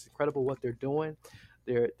SpaceX. It's incredible what they're doing.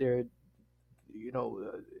 They're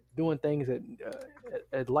doing things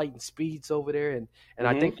at lightning speeds over there, and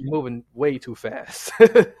I think they're moving way too fast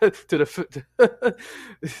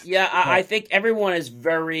Yeah, I think everyone is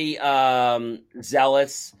very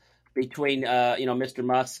zealous between Mr.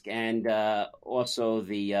 Musk and also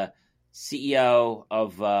the CEO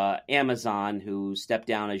of Amazon, who stepped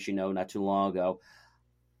down, as you know, not too long ago.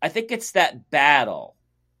 I think it's that battle,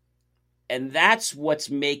 and that's what's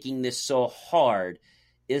making this so hard,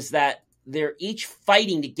 is that they're each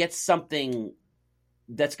fighting to get something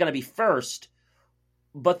that's going to be first,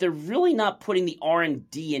 but they're really not putting the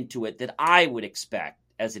R&D into it that I would expect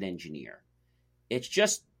as an engineer. It's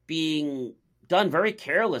just being done very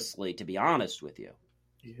carelessly, to be honest with you.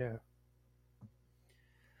 Yeah.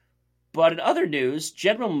 But in other news,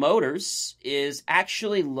 General Motors is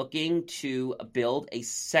actually looking to build a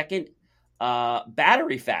second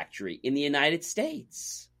battery factory in the United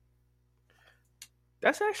States.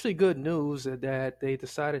 That's actually good news that they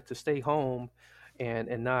decided to stay home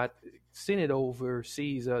and not send it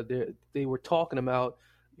overseas. They were talking about,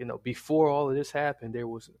 before all of this happened, there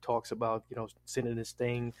was talks about, sending this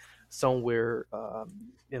thing somewhere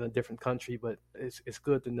in a different country. But it's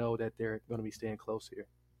good to know that they're going to be staying close here.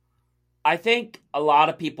 I think a lot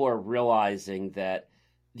of people are realizing that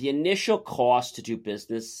the initial cost to do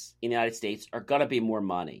business in the United States are going to be more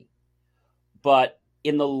money. But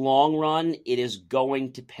in the long run, it is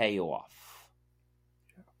going to pay off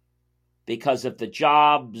because of the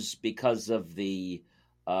jobs, because of the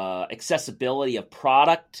accessibility of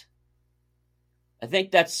product. I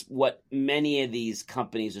think that's what many of these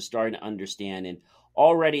companies are starting to understand. And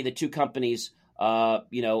already the two companies,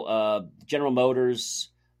 General Motors,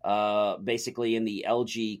 basically in the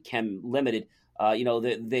LG Chem Limited,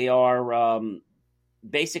 they are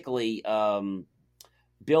basically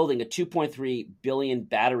building a $2.3 billion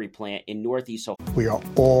battery plant in Northeast Ohio. We are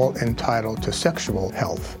all entitled to sexual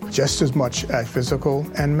health, just as much as physical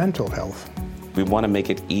and mental health. We want to make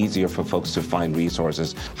it easier for folks to find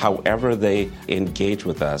resources. However they engage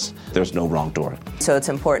with us, there's no wrong door. So it's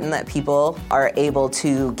important that people are able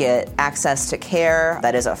to get access to care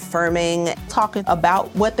that is affirming. Talking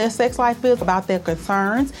about what their sex life is, about their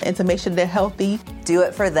concerns, and to make sure they're healthy. Do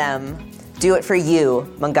it for them. Do it for you,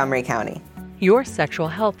 Montgomery County. Your sexual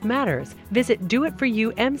health matters. Visit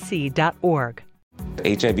doitforyoumc.org.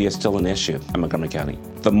 HIV is still an issue in Montgomery County.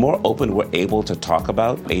 The more open we're able to talk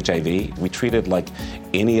about HIV, we treat it like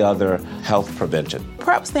any other health prevention.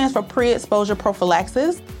 PrEP stands for pre-exposure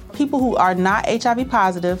prophylaxis. People who are not HIV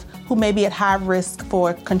positive, who may be at high risk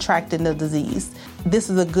for contracting the disease.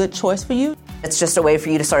 This is a good choice for you. It's just a way for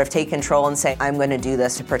you to sort of take control and say, I'm going to do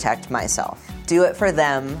this to protect myself. Do it for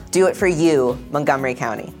them. Do it for you, Montgomery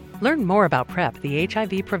County. Learn more about PrEP, the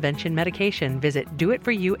HIV prevention medication. Visit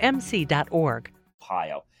doitforyoumc.org.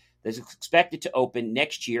 Ohio that is expected to open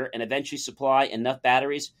next year and eventually supply enough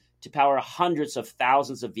batteries to power hundreds of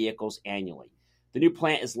thousands of vehicles annually. The new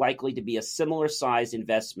plant is likely to be a similar size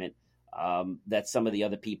investment that some of the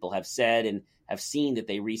other people have said and have seen that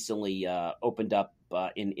they recently opened up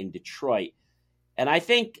in Detroit. And I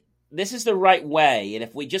think this is the right way. And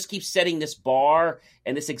if we just keep setting this bar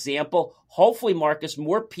and this example, hopefully, Marcus,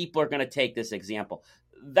 more people are going to take this example.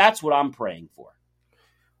 That's what I'm praying for.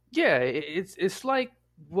 Yeah, it's like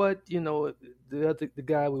what the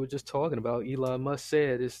guy we were just talking about, Elon Musk,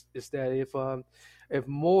 said is that if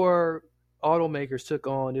more automakers took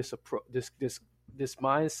on this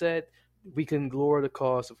mindset, we can lower the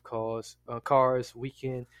cost of cars. We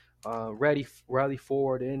can rally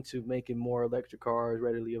forward into making more electric cars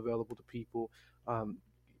readily available to people.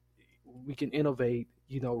 We can innovate,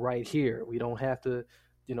 right here. We don't have to,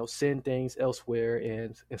 send things elsewhere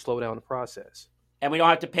and slow down the process. And we don't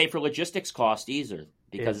have to pay for logistics costs either,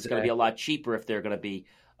 because It's going to be a lot cheaper if they're going to be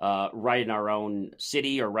right in our own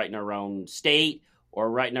city or right in our own state or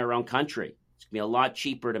right in our own country. It's going to be a lot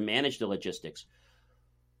cheaper to manage the logistics.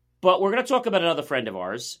 But we're going to talk about another friend of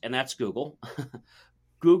ours, and that's Google.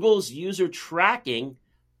 Google's user tracking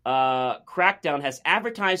crackdown has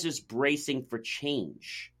advertisers bracing for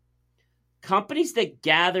change. Companies that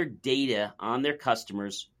gather data on their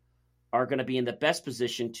customers are going to be in the best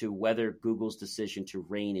position to weather Google's decision to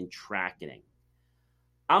rein in tracking.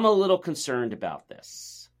 I'm a little concerned about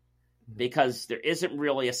this because there isn't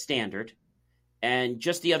really a standard. And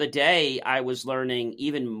just the other day, I was learning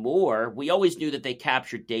even more. We always knew that they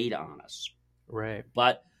captured data on us. Right.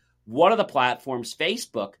 But one of the platforms,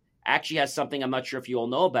 Facebook, actually has something, I'm not sure if you all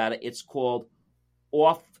know about it. It's called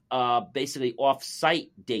basically off-site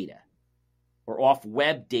data or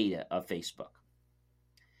off-web data of Facebook.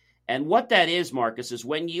 And what that is, Marcus, is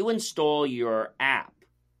when you install your app,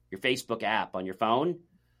 your Facebook app on your phone,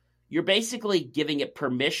 you're basically giving it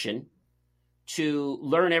permission to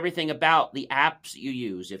learn everything about the apps you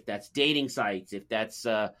use, if that's dating sites, if that's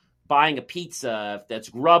buying a pizza, if that's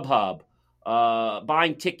Grubhub,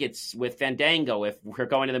 buying tickets with Fandango, if we're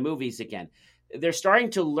going to the movies again. They're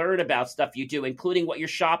starting to learn about stuff you do, including what you're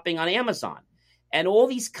shopping on Amazon. And all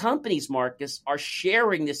these companies, Marcus, are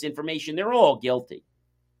sharing this information. They're all guilty.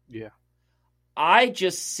 Yeah. I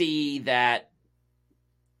just see that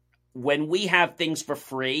when we have things for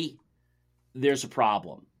free, there's a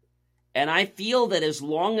problem. And I feel that as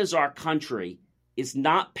long as our country is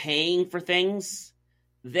not paying for things,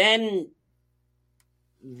 then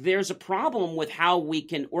there's a problem with how we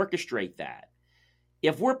can orchestrate that.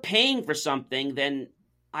 If we're paying for something, then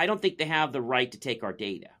I don't think they have the right to take our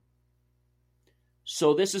data.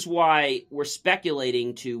 So this is why we're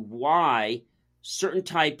speculating to why certain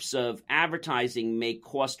types of advertising may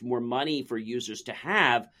cost more money for users to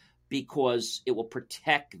have because it will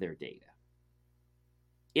protect their data,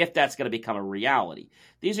 if that's going to become a reality.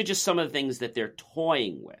 These are just some of the things that they're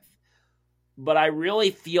toying with. But I really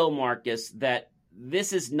feel, Marcus, that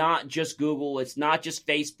this is not just Google, it's not just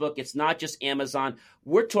Facebook, it's not just Amazon.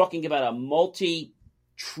 We're talking about a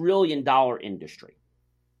multi-trillion-dollar industry.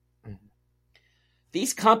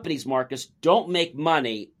 These companies, Marcus, don't make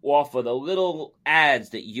money off of the little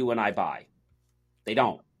ads that you and I buy. They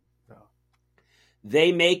don't. No.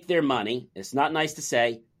 They make their money, it's not nice to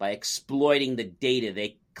say, by exploiting the data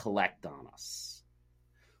they collect on us.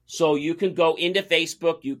 So you can go into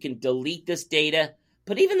Facebook, you can delete this data,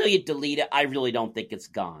 but even though you delete it, I really don't think it's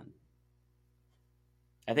gone.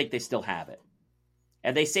 I think they still have it.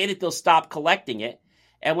 And they say that they'll stop collecting it.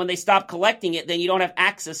 And when they stop collecting it, then you don't have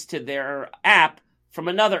access to their app from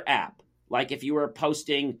another app. Like if you were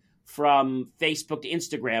posting from Facebook to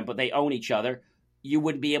Instagram, but they own each other, you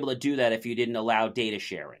wouldn't be able to do that if you didn't allow data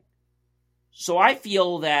sharing. So I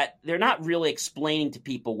feel that they're not really explaining to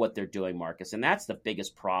people what they're doing, Marcus, and that's the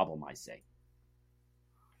biggest problem, I say.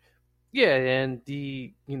 Yeah, and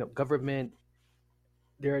the government,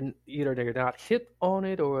 they're not hip on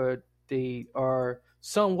it, or they are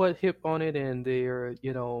somewhat hip on it, and they're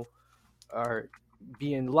are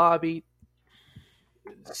being lobbied.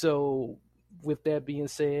 So with that being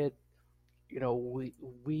said,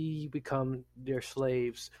 we become their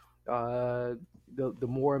slaves. The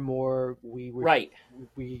more and more we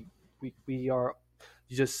are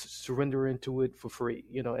just surrendering to it for free.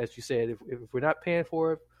 As you said, if we're not paying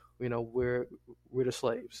for it, we're the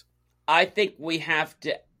slaves. I think we have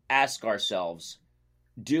to ask ourselves,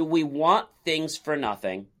 do we want things for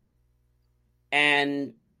nothing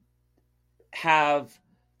and have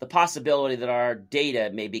the possibility that our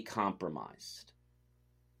data may be compromised?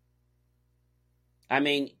 I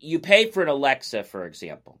mean, you pay for an Alexa, for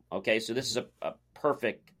example. Okay, so this is a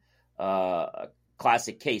perfect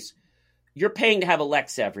classic case. You're paying to have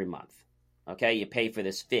Alexa every month. Okay, you pay for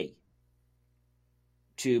this fee.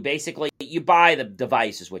 To basically, you buy the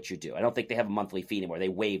device is what you do. I don't think they have a monthly fee anymore. They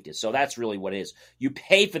waived it. So that's really what it is. You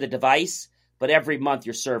pay for the device, but every month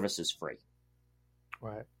your service is free.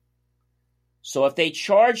 Right. So if they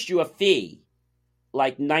charged you a fee,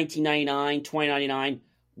 like $19.99, $20.99,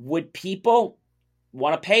 would people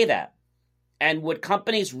want to pay that? And would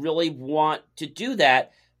companies really want to do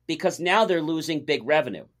that? Because now they're losing big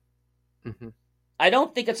revenue. Mm-hmm. I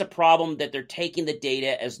don't think it's a problem that they're taking the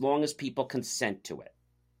data as long as people consent to it.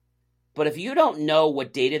 But if you don't know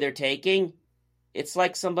what data they're taking, it's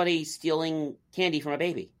like somebody stealing candy from a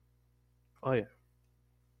baby. Oh, yeah.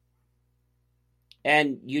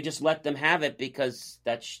 And you just let them have it because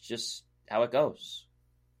that's just how it goes.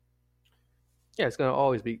 Yeah, it's going to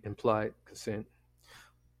always be implied consent.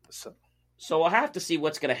 So we'll have to see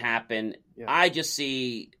what's going to happen. Yeah. I just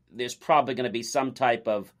see there's probably going to be some type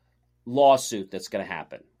of lawsuit that's going to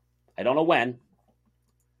happen. I don't know when.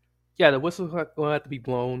 Yeah, the whistle's going to have to be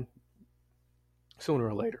blown sooner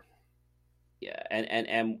or later. Yeah,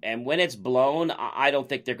 and when it's blown, I don't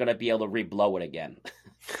think they're going to be able to re-blow it again.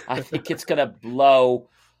 I think it's going to blow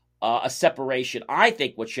a separation. I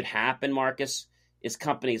think what should happen, Marcus, is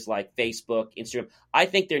companies like Facebook, Instagram, I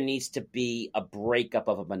think there needs to be a breakup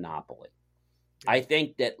of a monopoly. I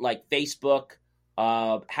think that like Facebook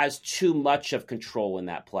has too much of control in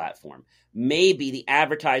that platform. Maybe the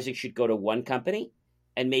advertising should go to one company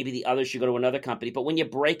and maybe the others should go to another company. But when you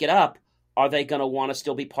break it up, are they going to want to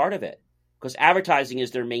still be part of it? Because advertising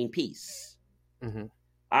is their main piece. Mm-hmm.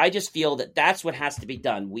 I just feel that that's what has to be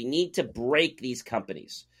done. We need to break these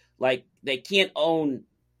companies. Like they can't own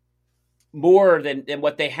more than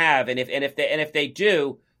what they have, and if they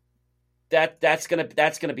do, that's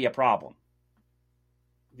gonna be a problem.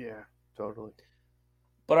 Yeah, totally.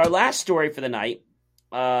 But our last story for the night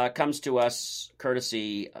comes to us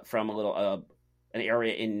courtesy from an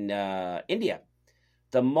area in India.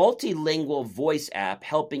 The multilingual voice app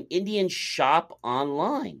helping Indians shop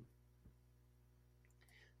online.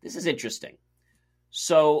 This is interesting.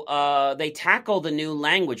 So they tackle the new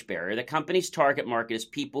language barrier. The company's target market is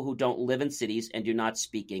people who don't live in cities and do not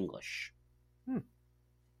speak English.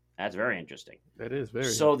 That's very interesting. That is very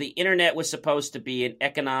So the internet was supposed to be an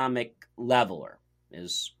economic leveler,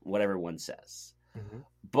 is what everyone says. Mm-hmm.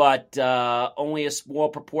 But only a small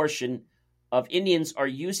proportion of Indians are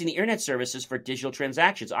using the internet services for digital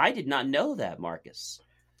transactions. I did not know that, Marcus.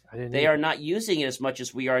 They are not using it as much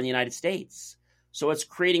as we are in the United States. So it's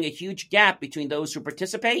creating a huge gap between those who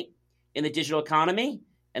participate in the digital economy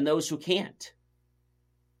and those who can't.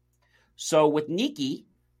 So with Niki,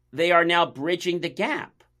 they are now bridging the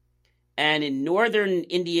gap. And in northern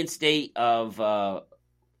Indian state of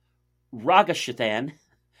Rajasthan,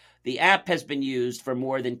 the app has been used for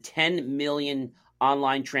more than 10 million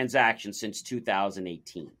online transactions since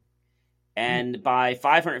 2018, and by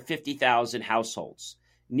 550,000 households.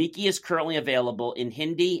 Niki is currently available in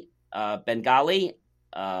Hindi, Bengali,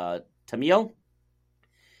 Tamil,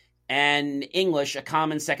 and English, a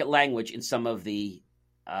common second language in some of the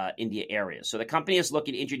India areas. So the company is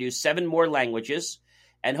looking to introduce 7 more languages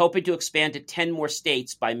and hoping to expand to 10 more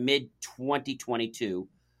states by mid-2022.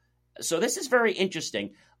 So this is very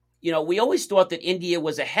interesting. We always thought that India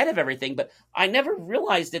was ahead of everything, but I never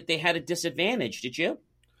realized that they had a disadvantage. Did you?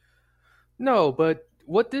 No, but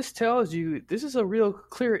what this tells you, this is a real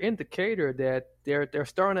clear indicator that they're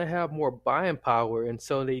starting to have more buying power, and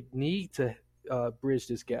so they need to bridge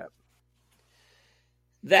this gap.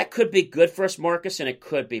 That could be good for us, Marcus, and it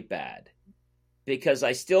could be bad, because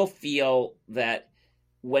I still feel that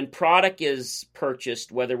when product is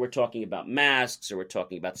purchased, whether we're talking about masks or we're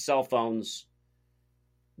talking about cell phones,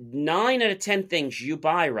 9 out of 10 things you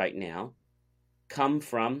buy right now come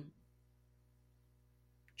from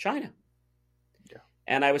China. Yeah.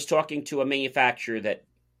 And I was talking to a manufacturer that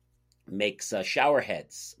makes shower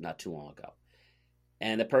heads not too long ago.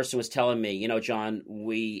 And the person was telling me, John,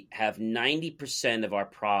 we have 90% of our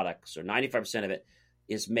products, or 95% of it,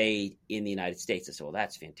 is made in the United States. I said, well,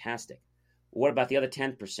 that's fantastic. What about the other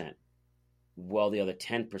 10%? Well, the other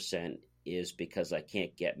 10% is because I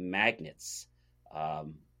can't get magnets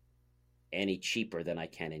any cheaper than I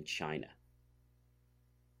can in China.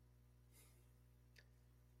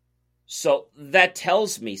 So that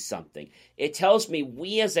tells me something. It tells me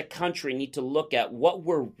we as a country need to look at what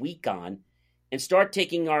we're weak on and start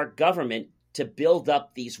taking our government to build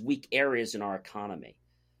up these weak areas in our economy.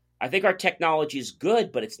 I think our technology is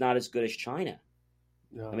good, but it's not as good as China.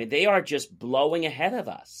 No. I mean, they are just blowing ahead of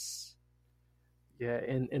us. Yeah,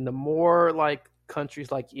 and the more like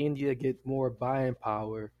countries like India get more buying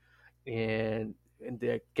power, and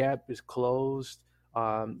their gap is closed,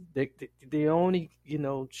 they only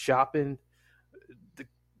shopping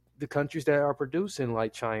the countries that are producing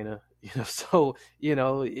like China. So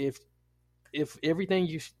if everything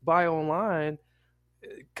you buy online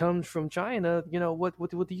comes from China,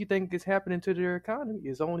 what do you think is happening to their economy?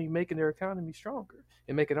 It's only making their economy stronger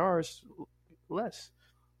and making ours less.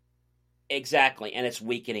 Exactly, and it's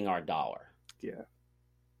weakening our dollar. Yeah.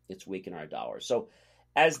 It's weakening our dollar. So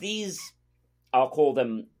as these, I'll call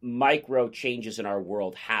them micro changes in our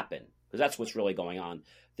world happen, because that's what's really going on.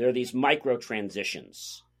 There are these micro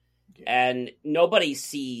transitions, and nobody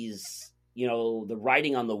sees, the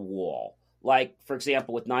writing on the wall. Like, for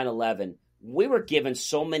example, with 9/11, we were given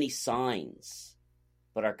so many signs,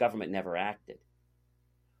 but our government never acted.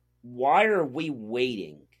 Why are we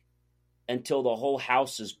waiting until the whole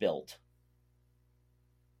house is built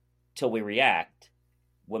till we react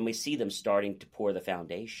when we see them starting to pour the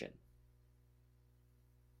foundation?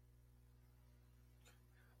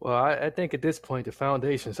 Well, I think at this point the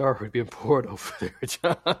foundation's already been poured over there,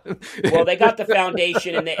 John. Well, they got the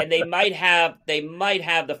foundation, and they might have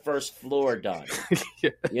the first floor done.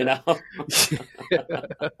 Yeah.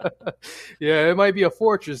 Yeah, it might be a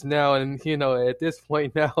fortress now, and at this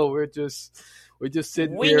point now we're just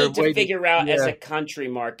sitting we there. We need to waiting. figure out as a country,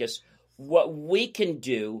 Marcus, what we can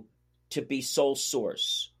do to be sole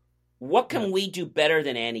source. What can we do better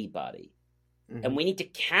than anybody? Mm-hmm. And we need to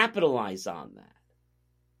capitalize on that.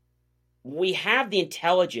 We have the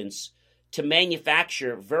intelligence to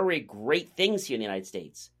manufacture very great things here in the United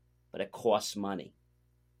States, but it costs money.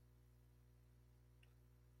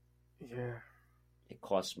 Yeah. It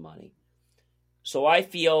costs money. So I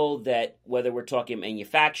feel that whether we're talking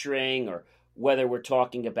manufacturing or whether we're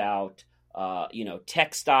talking about,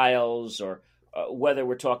 textiles or whether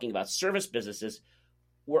we're talking about service businesses,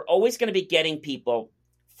 we're always going to be getting people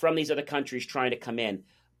from these other countries trying to come in.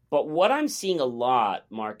 But what I'm seeing a lot,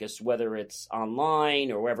 Marcus, whether it's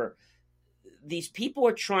online or wherever, these people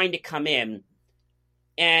are trying to come in.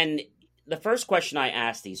 And the first question I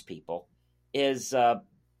ask these people is,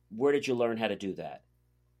 where did you learn how to do that?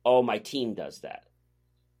 Oh, my team does that.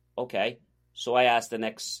 Okay. So I ask the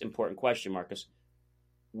next important question, Marcus.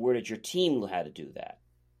 Where did your team learn how to do that?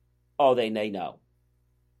 Oh, they know.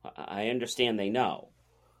 I understand they know.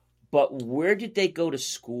 But where did they go to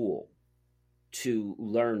school to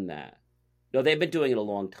learn that? No, they've been doing it a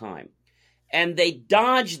long time. And they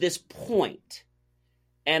dodge this point.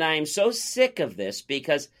 And I'm so sick of this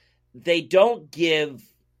because they don't give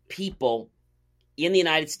people in the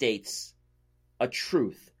United States a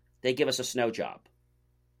truth. They give us a snow job.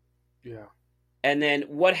 Yeah. And then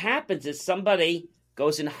what happens is somebody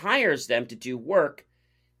goes and hires them to do work,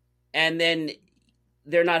 and then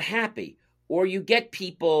they're not happy. Or you get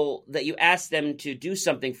people that you ask them to do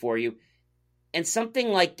something for you, and something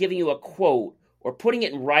like giving you a quote or putting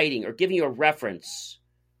it in writing or giving you a reference,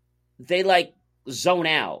 they zone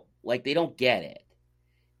out, like they don't get it.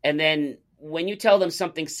 And then when you tell them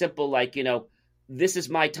something simple like, this is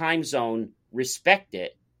my time zone, respect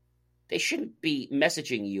it, they shouldn't be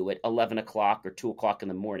messaging you at 11 o'clock or 2 o'clock in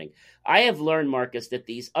the morning. I have learned, Marcus, that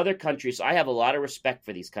these other countries, I have a lot of respect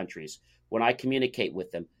for these countries when I communicate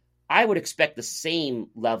with them. I would expect the same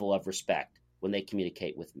level of respect when they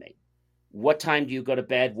communicate with me. What time do you go to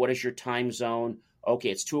bed? What is your time zone? Okay,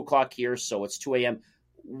 it's 2 o'clock here, so it's 2 a.m.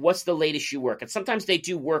 What's the latest you work? And sometimes they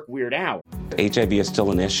do work weird hours. HIV is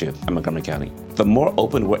still an issue in Montgomery County. The more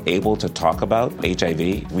open we're able to talk about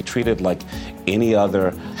HIV, we treat it like any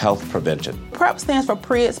other health prevention. PrEP stands for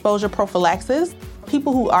pre-exposure prophylaxis.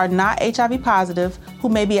 People who are not HIV positive, who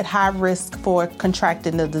may be at high risk for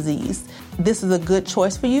contracting the disease. This is a good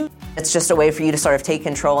choice for you. It's just a way for you to sort of take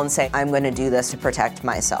control and say, I'm going to do this to protect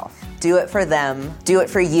myself. Do it for them. Do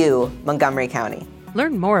it for you, Montgomery County.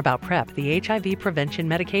 Learn more about PrEP, the HIV prevention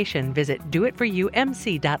medication. Visit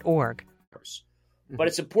doitforyoumc.org. But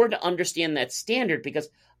it's important to understand that standard because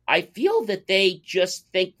I feel that they just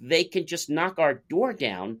think they can just knock our door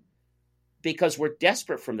down because we're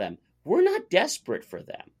desperate for them. We're not desperate for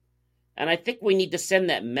them. And I think we need to send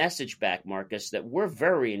that message back, Marcus, that we're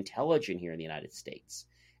very intelligent here in the United States.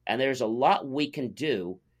 And there's a lot we can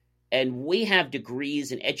do, and we have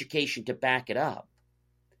degrees and education to back it up.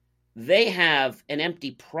 They have an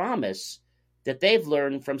empty promise that they've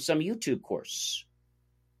learned from some YouTube course.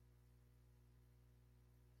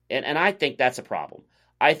 And I think that's a problem.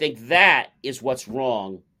 I think that is what's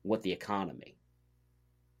wrong with the economy.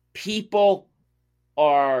 People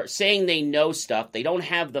are saying they know stuff. They don't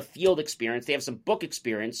have the field experience. They have some book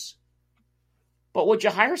experience. But would you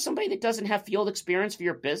hire somebody that doesn't have field experience for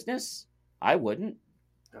your business? I wouldn't.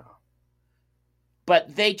 No.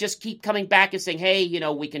 But they just keep coming back and saying, hey,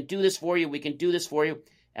 we can do this for you. We can do this for you.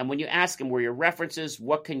 And when you ask them, where are your references?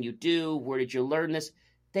 What can you do? Where did you learn this?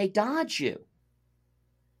 They dodge you.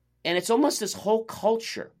 And it's almost this whole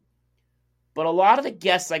culture. But a lot of the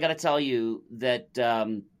guests, I got to tell you that,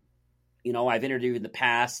 I've interviewed in the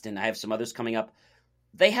past and I have some others coming up.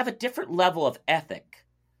 They have a different level of ethic.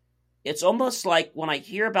 It's almost like when I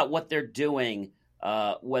hear about what they're doing,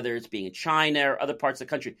 whether it's being in China or other parts of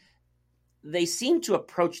the country, they seem to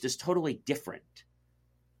approach this totally different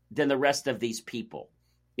than the rest of these people.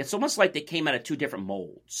 It's almost like they came out of two different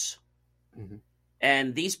molds. Mm-hmm.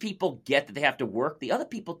 And these people get that they have to work. The other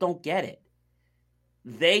people don't get it.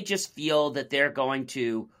 They just feel that they're going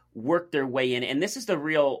to work their way in. And this is the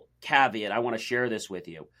real caveat. I want to share this with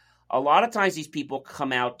you. A lot of times these people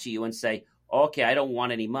come out to you and say, okay, I don't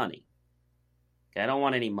want any money. Okay, I don't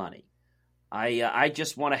want any money. I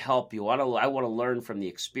just want to help you. I want to learn from the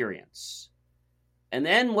experience. And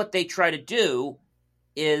then what they try to do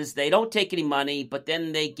is they don't take any money, but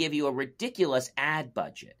then they give you a ridiculous ad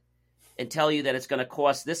budget and tell you that it's going to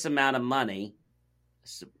cost this amount of money.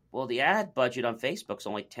 So, well, the ad budget on Facebook's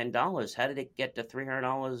only $10. How did it get to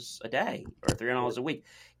 $300 a day or $300 a week?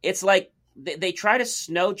 It's like they try to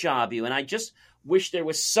snow job you, and I just wish there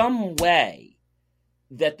was some way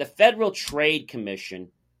that the Federal Trade Commission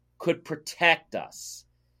could protect us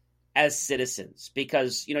as citizens.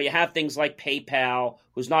 Because, you have things like PayPal,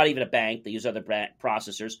 who's not even a bank. They use other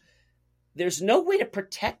processors. There's no way to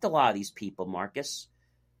protect a lot of these people, Marcus.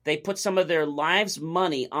 They put some of their lives'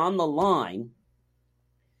 money on the line,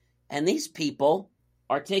 and these people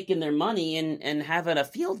are taking their money and having a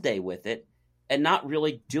field day with it and not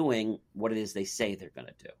really doing what it is they say they're going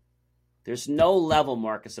to do. There's no level,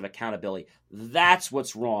 Marcus, of accountability. That's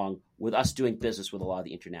what's wrong with us doing business with a lot of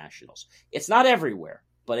the internationals. It's not everywhere,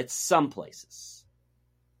 but it's some places.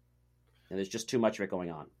 And there's just too much of it going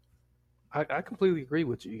on. I completely agree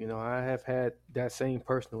with you. I have had that same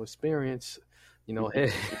personal experience.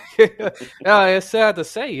 It's sad to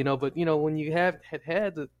say, but when you had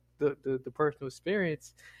the personal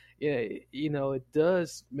experience, it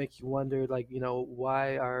does make you wonder, like,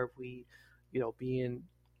 why are we, being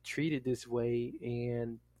treated this way,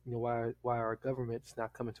 and why our government's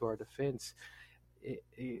not coming to our defense?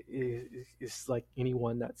 It's like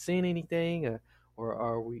anyone not saying anything, or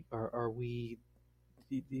are we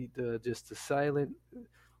just the silent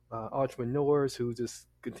entrepreneurs who just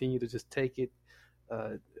continue to just take it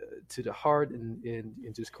to the heart and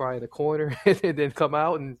just cry in a corner and then come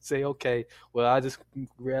out and say, okay, well, I just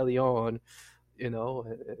rally on, and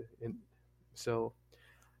so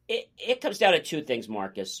it comes down to two things,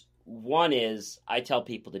 Marcus. One is I tell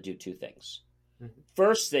people to do two things. Mm-hmm.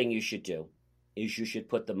 First thing you should do is you should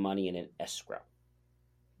put the money in an escrow.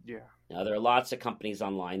 Yeah. Now, there are lots of companies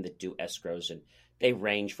online that do escrows, and they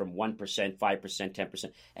range from 1%, 5%,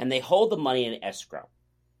 10%, and they hold the money in escrow.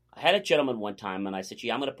 I had a gentleman one time, and I said,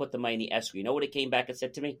 gee, I'm going to put the money in the escrow. You know what he came back and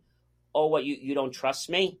said to me? Oh, what, you don't trust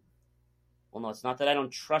me? Well, no, it's not that I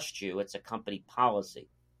don't trust you. It's a company policy.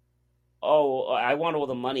 Oh, I want all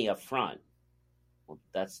the money up front. Well,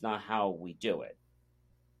 that's not how we do it.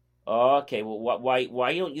 Okay, well, why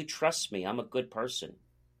don't you trust me? I'm a good person.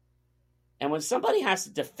 And when somebody has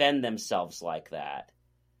to defend themselves like that,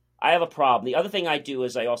 I have a problem. The other thing I do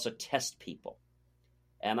is I also test people.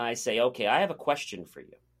 And I say, okay, I have a question for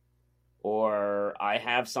you. Or I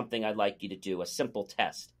have something I'd like you to do, a simple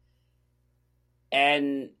test.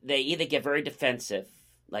 And they either get very defensive,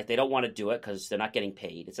 like they don't want to do it because they're not getting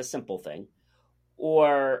paid. It's a simple thing.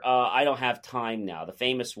 Or I don't have time now. The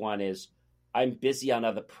famous one is, I'm busy on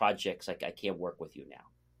other projects. Like, I can't work with you now.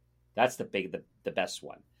 That's the best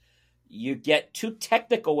one. You get too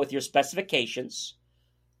technical with your specifications.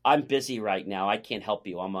 I'm busy right now. I can't help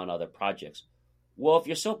you. I'm on other projects. Well, if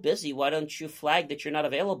you're so busy, why don't you flag that you're not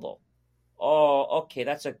available? Oh, okay,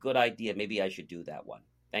 that's a good idea. Maybe I should do that one.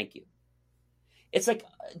 Thank you. It's like,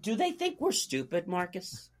 do they think we're stupid,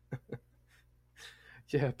 Marcus?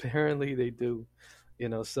 Yeah, apparently they do.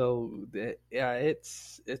 So yeah,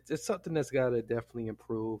 it's something that's got to definitely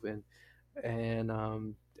improve, and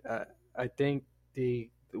I think they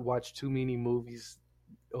watch too many movies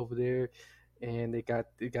over there, and they got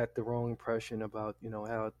the wrong impression about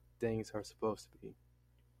how things are supposed to be.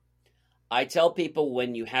 I tell people,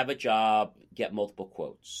 when you have a job, get multiple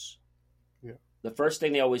quotes. Yeah. The first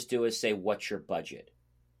thing they always do is say, what's your budget?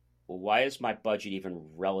 Well, why is my budget even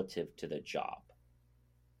relative to the job?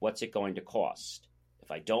 What's it going to cost? If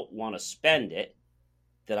I don't want to spend it,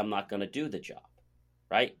 then I'm not going to do the job,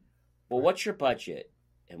 right? Well, what's your budget?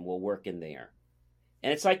 And we'll work in there.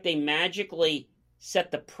 And it's like they magically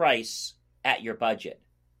set the price at your budget.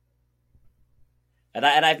 And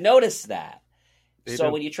I've noticed that.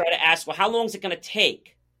 So when you try to ask, well, how long is it going to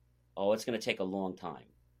take? Oh, it's going to take a long time.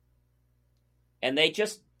 And they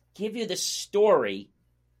just give you the story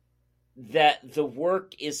that the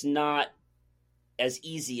work is not as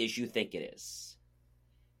easy as you think it is.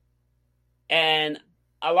 And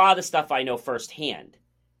a lot of the stuff I know firsthand.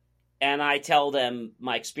 And I tell them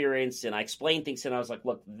my experience and I explain things. And I was like,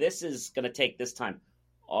 look, this is going to take this time.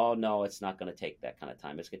 Oh, no, it's not going to take that kind of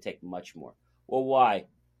time. It's going to take much more. Well, why?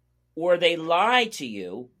 Or they lie to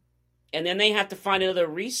you, and then they have to find another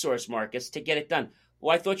resource, Marcus, to get it done.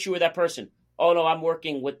 Well, I thought you were that person. Oh, no, I'm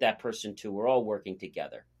working with that person, too. We're all working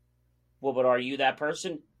together. Well, but are you that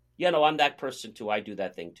person? Yeah, no, I'm that person, too. I do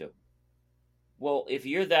that thing, too. Well, if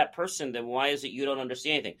you're that person, then why is it you don't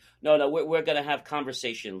understand anything? No, we're going to have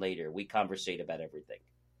conversation later. We conversate about everything.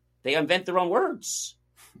 They invent their own words.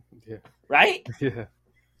 Yeah. Right? Yeah.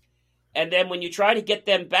 And then when you try to get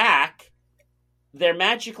them back, they're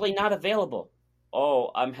magically not available.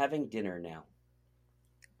 Oh, I'm having dinner now.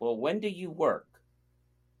 Well, when do you work?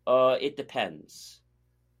 It depends.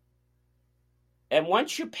 And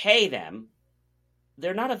once you pay them,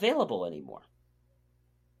 they're not available anymore.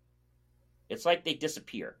 It's like they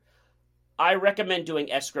disappear. I recommend doing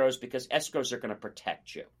escrows because escrows are going to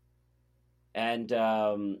protect you. And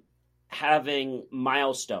having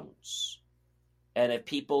milestones. And if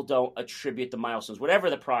people don't attribute the milestones, whatever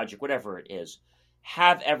the project, whatever it is,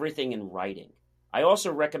 have everything in writing. I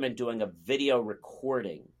also recommend doing a video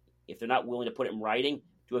recording. If they're not willing to put it in writing,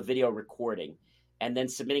 do a video recording. And then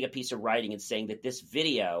submitting a piece of writing and saying that this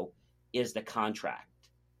video is the contract.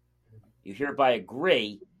 You hereby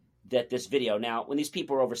agree that this video... Now, when these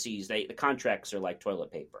people are overseas, the contracts are like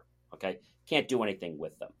toilet paper. Okay? Can't do anything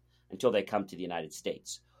with them until they come to the United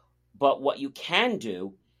States. But what you can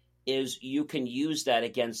do is you can use that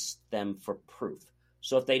against them for proof.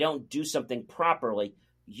 So if they don't do something properly,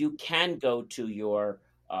 you can go to your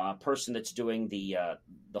person that's doing the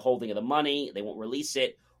holding of the money. They won't release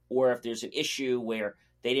it. Or if there's an issue where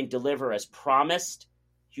they didn't deliver as promised,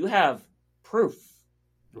 you have proof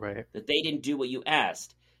right, that they didn't do what you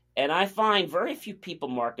asked. And I find very few people,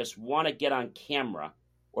 Marcus, want to get on camera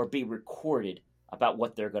or be recorded about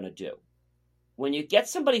what they're going to do. When you get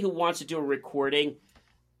somebody who wants to do a recording,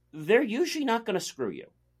 they're usually not going to screw you.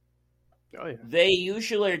 Oh, yeah. They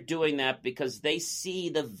usually are doing that because they see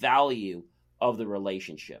the value of the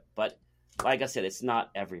relationship. But like I said, it's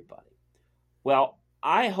not everybody. Well,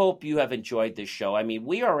 I hope you have enjoyed this show. I mean,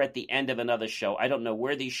 we are at the end of another show. I don't know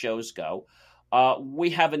where these shows go.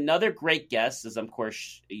 We have another great guest, as of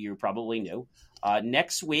course you probably knew.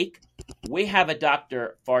 Next week, we have a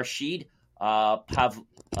Dr. Farshid Pavlani.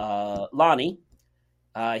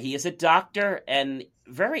 He is a doctor and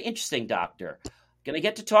very interesting doctor. Going to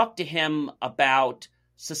get to talk to him about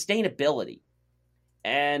sustainability.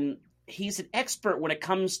 And he's an expert when it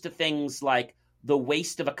comes to things like the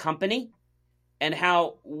waste of a company and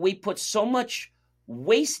how we put so much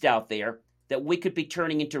waste out there that we could be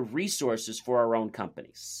turning into resources for our own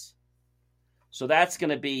companies. So that's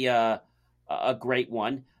going to be a a great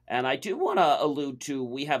one. And I do want to allude to,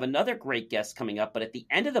 we have another great guest coming up, but at the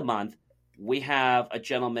end of the month, we have a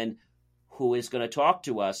gentleman who is going to talk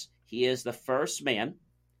to us. He is the first man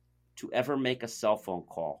to ever make a cell phone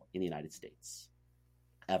call in the United States.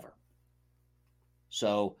 Ever.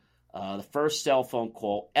 So the first cell phone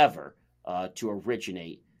call ever to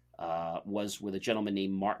originate was with a gentleman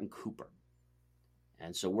named Martin Cooper.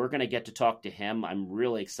 And so we're going to get to talk to him. I'm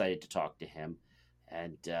really excited to talk to him.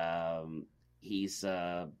 And he's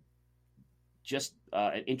just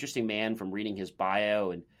an interesting man from reading his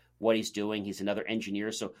bio and what he's doing. He's another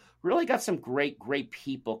engineer. So really got some great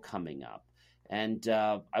people coming up. And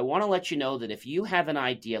I want to let you know that if you have an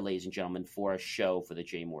idea, ladies and gentlemen, for a show for the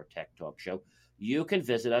Jay Moore Tech Talk Show, you can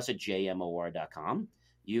visit us at jmor.com.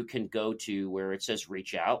 You can go to where it says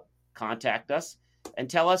reach out, contact us, and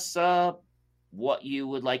tell us what you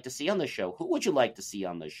would like to see on the show. Who would you like to see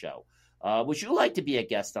on the show? Would you like to be a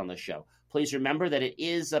guest on the show? Please remember that it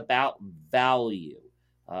is about value.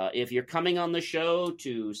 If you're coming on the show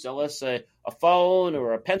to sell us a phone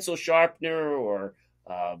or a pencil sharpener or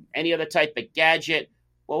any other type of gadget,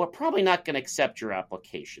 well, we're probably not going to accept your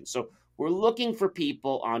application. So we're looking for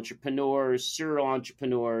people, entrepreneurs, serial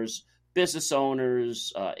entrepreneurs, business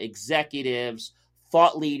owners, executives,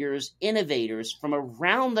 thought leaders, innovators from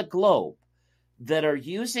around the globe that are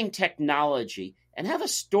using technology and have a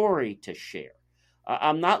story to share.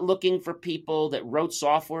 I'm not looking for people that wrote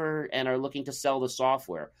software and are looking to sell the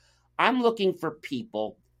software. I'm looking for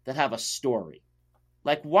people that have a story.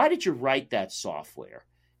 Like, why did you write that software?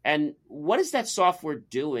 And what is that software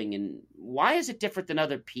doing? And why is it different than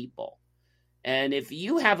other people? And if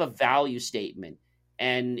you have a value statement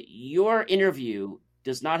and your interview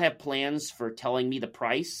does not have plans for telling me the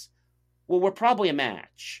price, well, we're probably a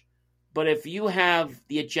match. But if you have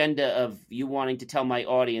the agenda of you wanting to tell my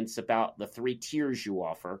audience about the 3 tiers you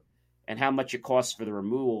offer and how much it costs for the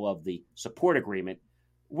removal of the support agreement,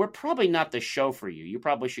 we're probably not the show for you. You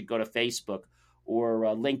probably should go to Facebook or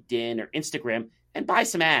LinkedIn or Instagram and buy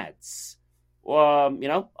some ads.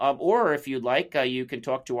 Or if you'd like, you can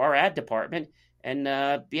talk to our ad department and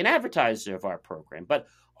be an advertiser of our program. But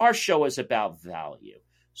our show is about value.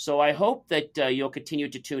 So I hope that you'll continue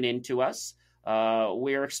to tune in to us.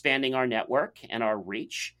 We're expanding our network and our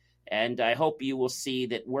reach, and I hope you will see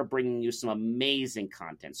that we're bringing you some amazing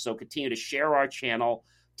content. So continue to share our channel,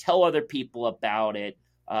 tell other people about it,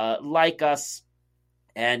 like us,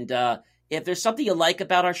 and if there's something you like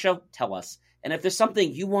about our show, tell us. And if there's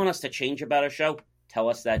something you want us to change about our show, tell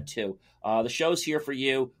us that too. The show's here for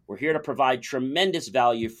you. We're here to provide tremendous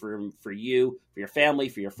value for you, for your family,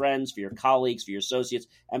 for your friends, for your colleagues, for your associates,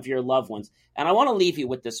 and for your loved ones. And I want to leave you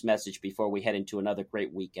with this message before we head into another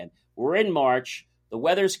great weekend. We're in March. The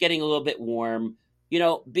weather's getting a little bit warm.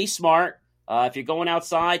 Be smart. If you're going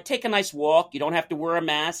outside, take a nice walk. You don't have to wear a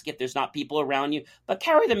mask if there's not people around you, but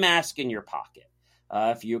carry the mask in your pocket.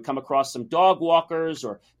 If you come across some dog walkers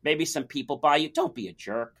or maybe some people by you, don't be a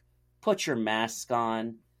jerk. Put your mask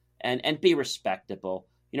on and be respectable.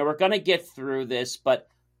 We're going to get through this, but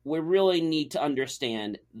we really need to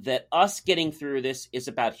understand that us getting through this is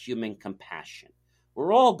about human compassion.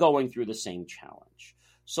 We're all going through the same challenge.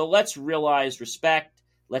 So let's realize respect.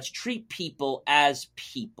 Let's treat people as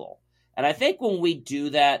people. And I think when we do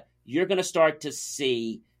that, you're going to start to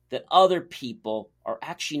see that other people are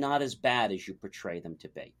actually not as bad as you portray them to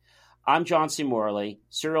be. I'm John C. Morley,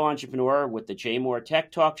 serial entrepreneur with the Jay Moore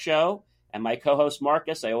Tech Talk Show, and my co-host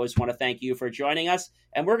Marcus. I always want to thank you for joining us,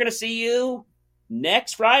 and we're going to see you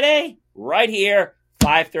next Friday right here,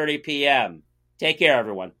 5:30 p.m. Take care,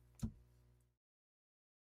 everyone.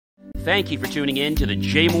 Thank you for tuning in to the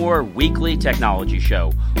Jay Moore Weekly Technology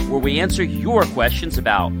Show, where we answer your questions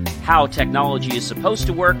about how technology is supposed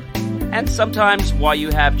to work and sometimes why you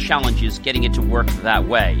have challenges getting it to work that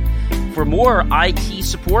way. For more IT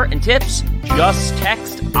support and tips, just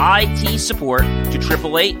text IT support to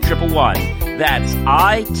 888-111. That's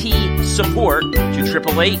IT support to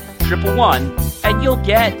 888-111, and you'll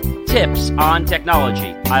get tips on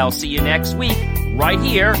technology. I'll see you next week right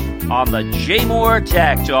here on the Jay Moore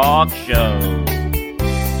Tech Talk Show.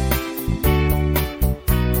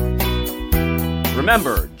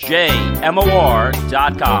 Remember,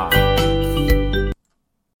 jmor.com.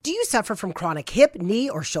 Do you suffer from chronic hip, knee,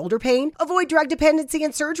 or shoulder pain? Avoid drug dependency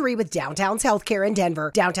and surgery with Downtown's Healthcare in Denver.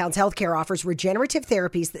 Downtown's Healthcare offers regenerative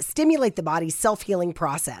therapies that stimulate the body's self-healing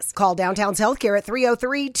process. Call Downtown's Healthcare at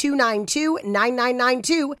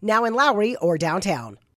 303-292-9992, now in Lowry or downtown.